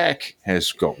 but Jack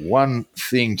has got one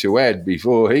thing to add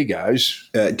before he goes.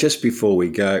 Just before we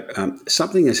go,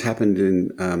 something has happened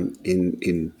in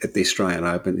at the Australian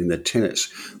Open in the tennis.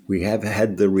 We have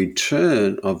had the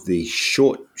return of the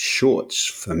short shorts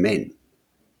for men.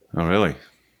 Oh, really?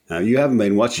 You haven't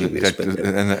been watching this, but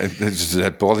does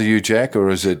that bother you, Jack, or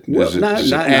is it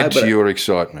add to your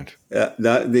excitement? A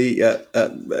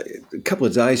couple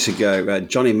of days ago,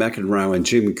 Johnny McEnroe and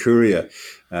Jim Courier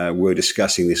were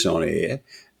discussing this on air,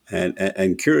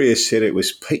 and Courier said it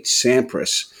was Pete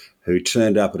Sampras who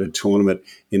turned up at a tournament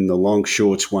in the long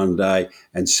shorts one day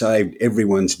and saved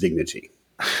everyone's dignity.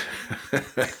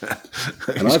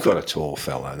 He's got a tall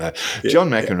fellow, though. Yeah, John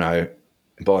McEnroe,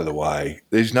 by the way,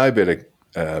 there's no better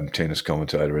tennis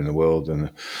commentator in the world than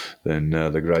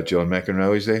the great John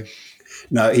McEnroe, is there?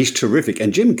 No, he's terrific.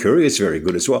 And Jim Courier is very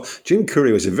good as well. Jim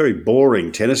Courier was a very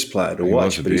boring tennis player to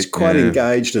watch, but he's quite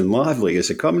engaged and lively as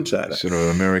a commentator. Sort of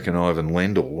American Ivan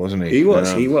Lendl, wasn't he? He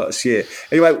was, yeah.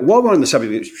 Anyway, while we're on the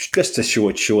subject, just the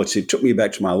short shorts, it took me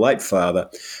back to my late father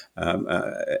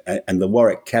and the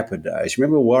Warwick Kappa days.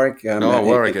 Remember Warwick?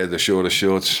 Warwick had the shorter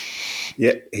shorts.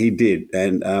 Yeah, he did.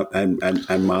 And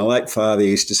my late father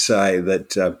used to say that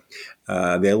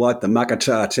they're like the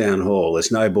Muckatar Town Hall.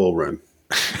 There's no ballroom.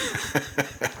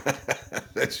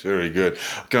 That's very good.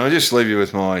 Can I just leave you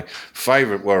with my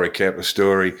favourite Warwick Kappa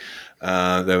story?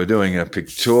 They were doing a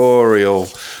pictorial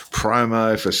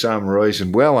promo for some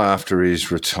reason well after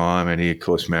his retirement. He, of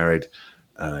course, married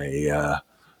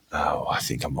I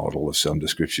think a model of some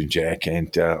description, Jack,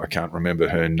 and I can't remember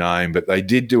her name, but they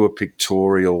did do a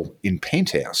pictorial in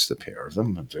Penthouse, the pair of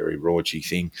them, a very raunchy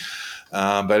thing.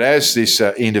 But as this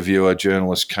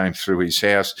journalist came through his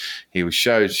house, he was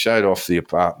showed off the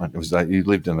apartment. He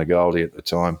lived in the Goldie at the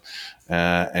time,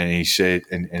 and he said,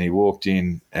 and he walked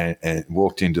in and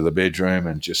walked into the bedroom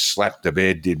and just slapped the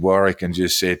bed, did Warwick, and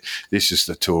just said, "This is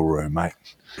the tool room, mate."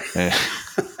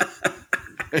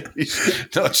 He's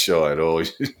not shy at all.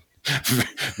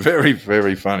 Very,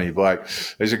 very funny bloke.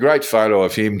 There's a great photo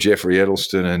of him, Jeffrey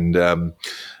Edelston,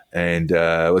 and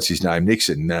what's his name,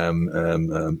 Nixon,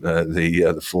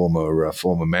 the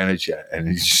former manager. And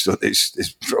he's just thought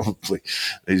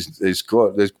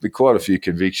there's quite a few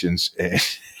convictions and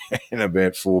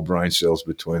about 4 brain cells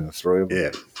between the three of them.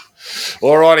 Yeah.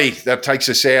 All righty, that takes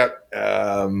us out.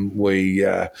 We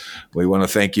want to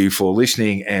thank you for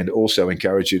listening and also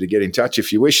encourage you to get in touch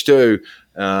if you wish to.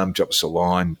 Drop us a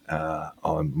line.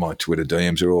 On my Twitter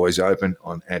DMs are always open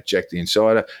on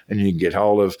 @JackTheInsider, and you can get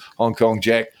hold of Hong Kong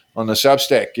Jack on the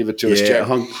Substack. Give it to us, Jack.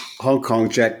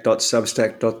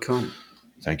 HongKongJack.substack.com.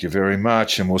 Thank you very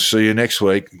much, and we'll see you next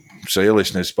week. See you,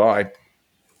 listeners. Bye.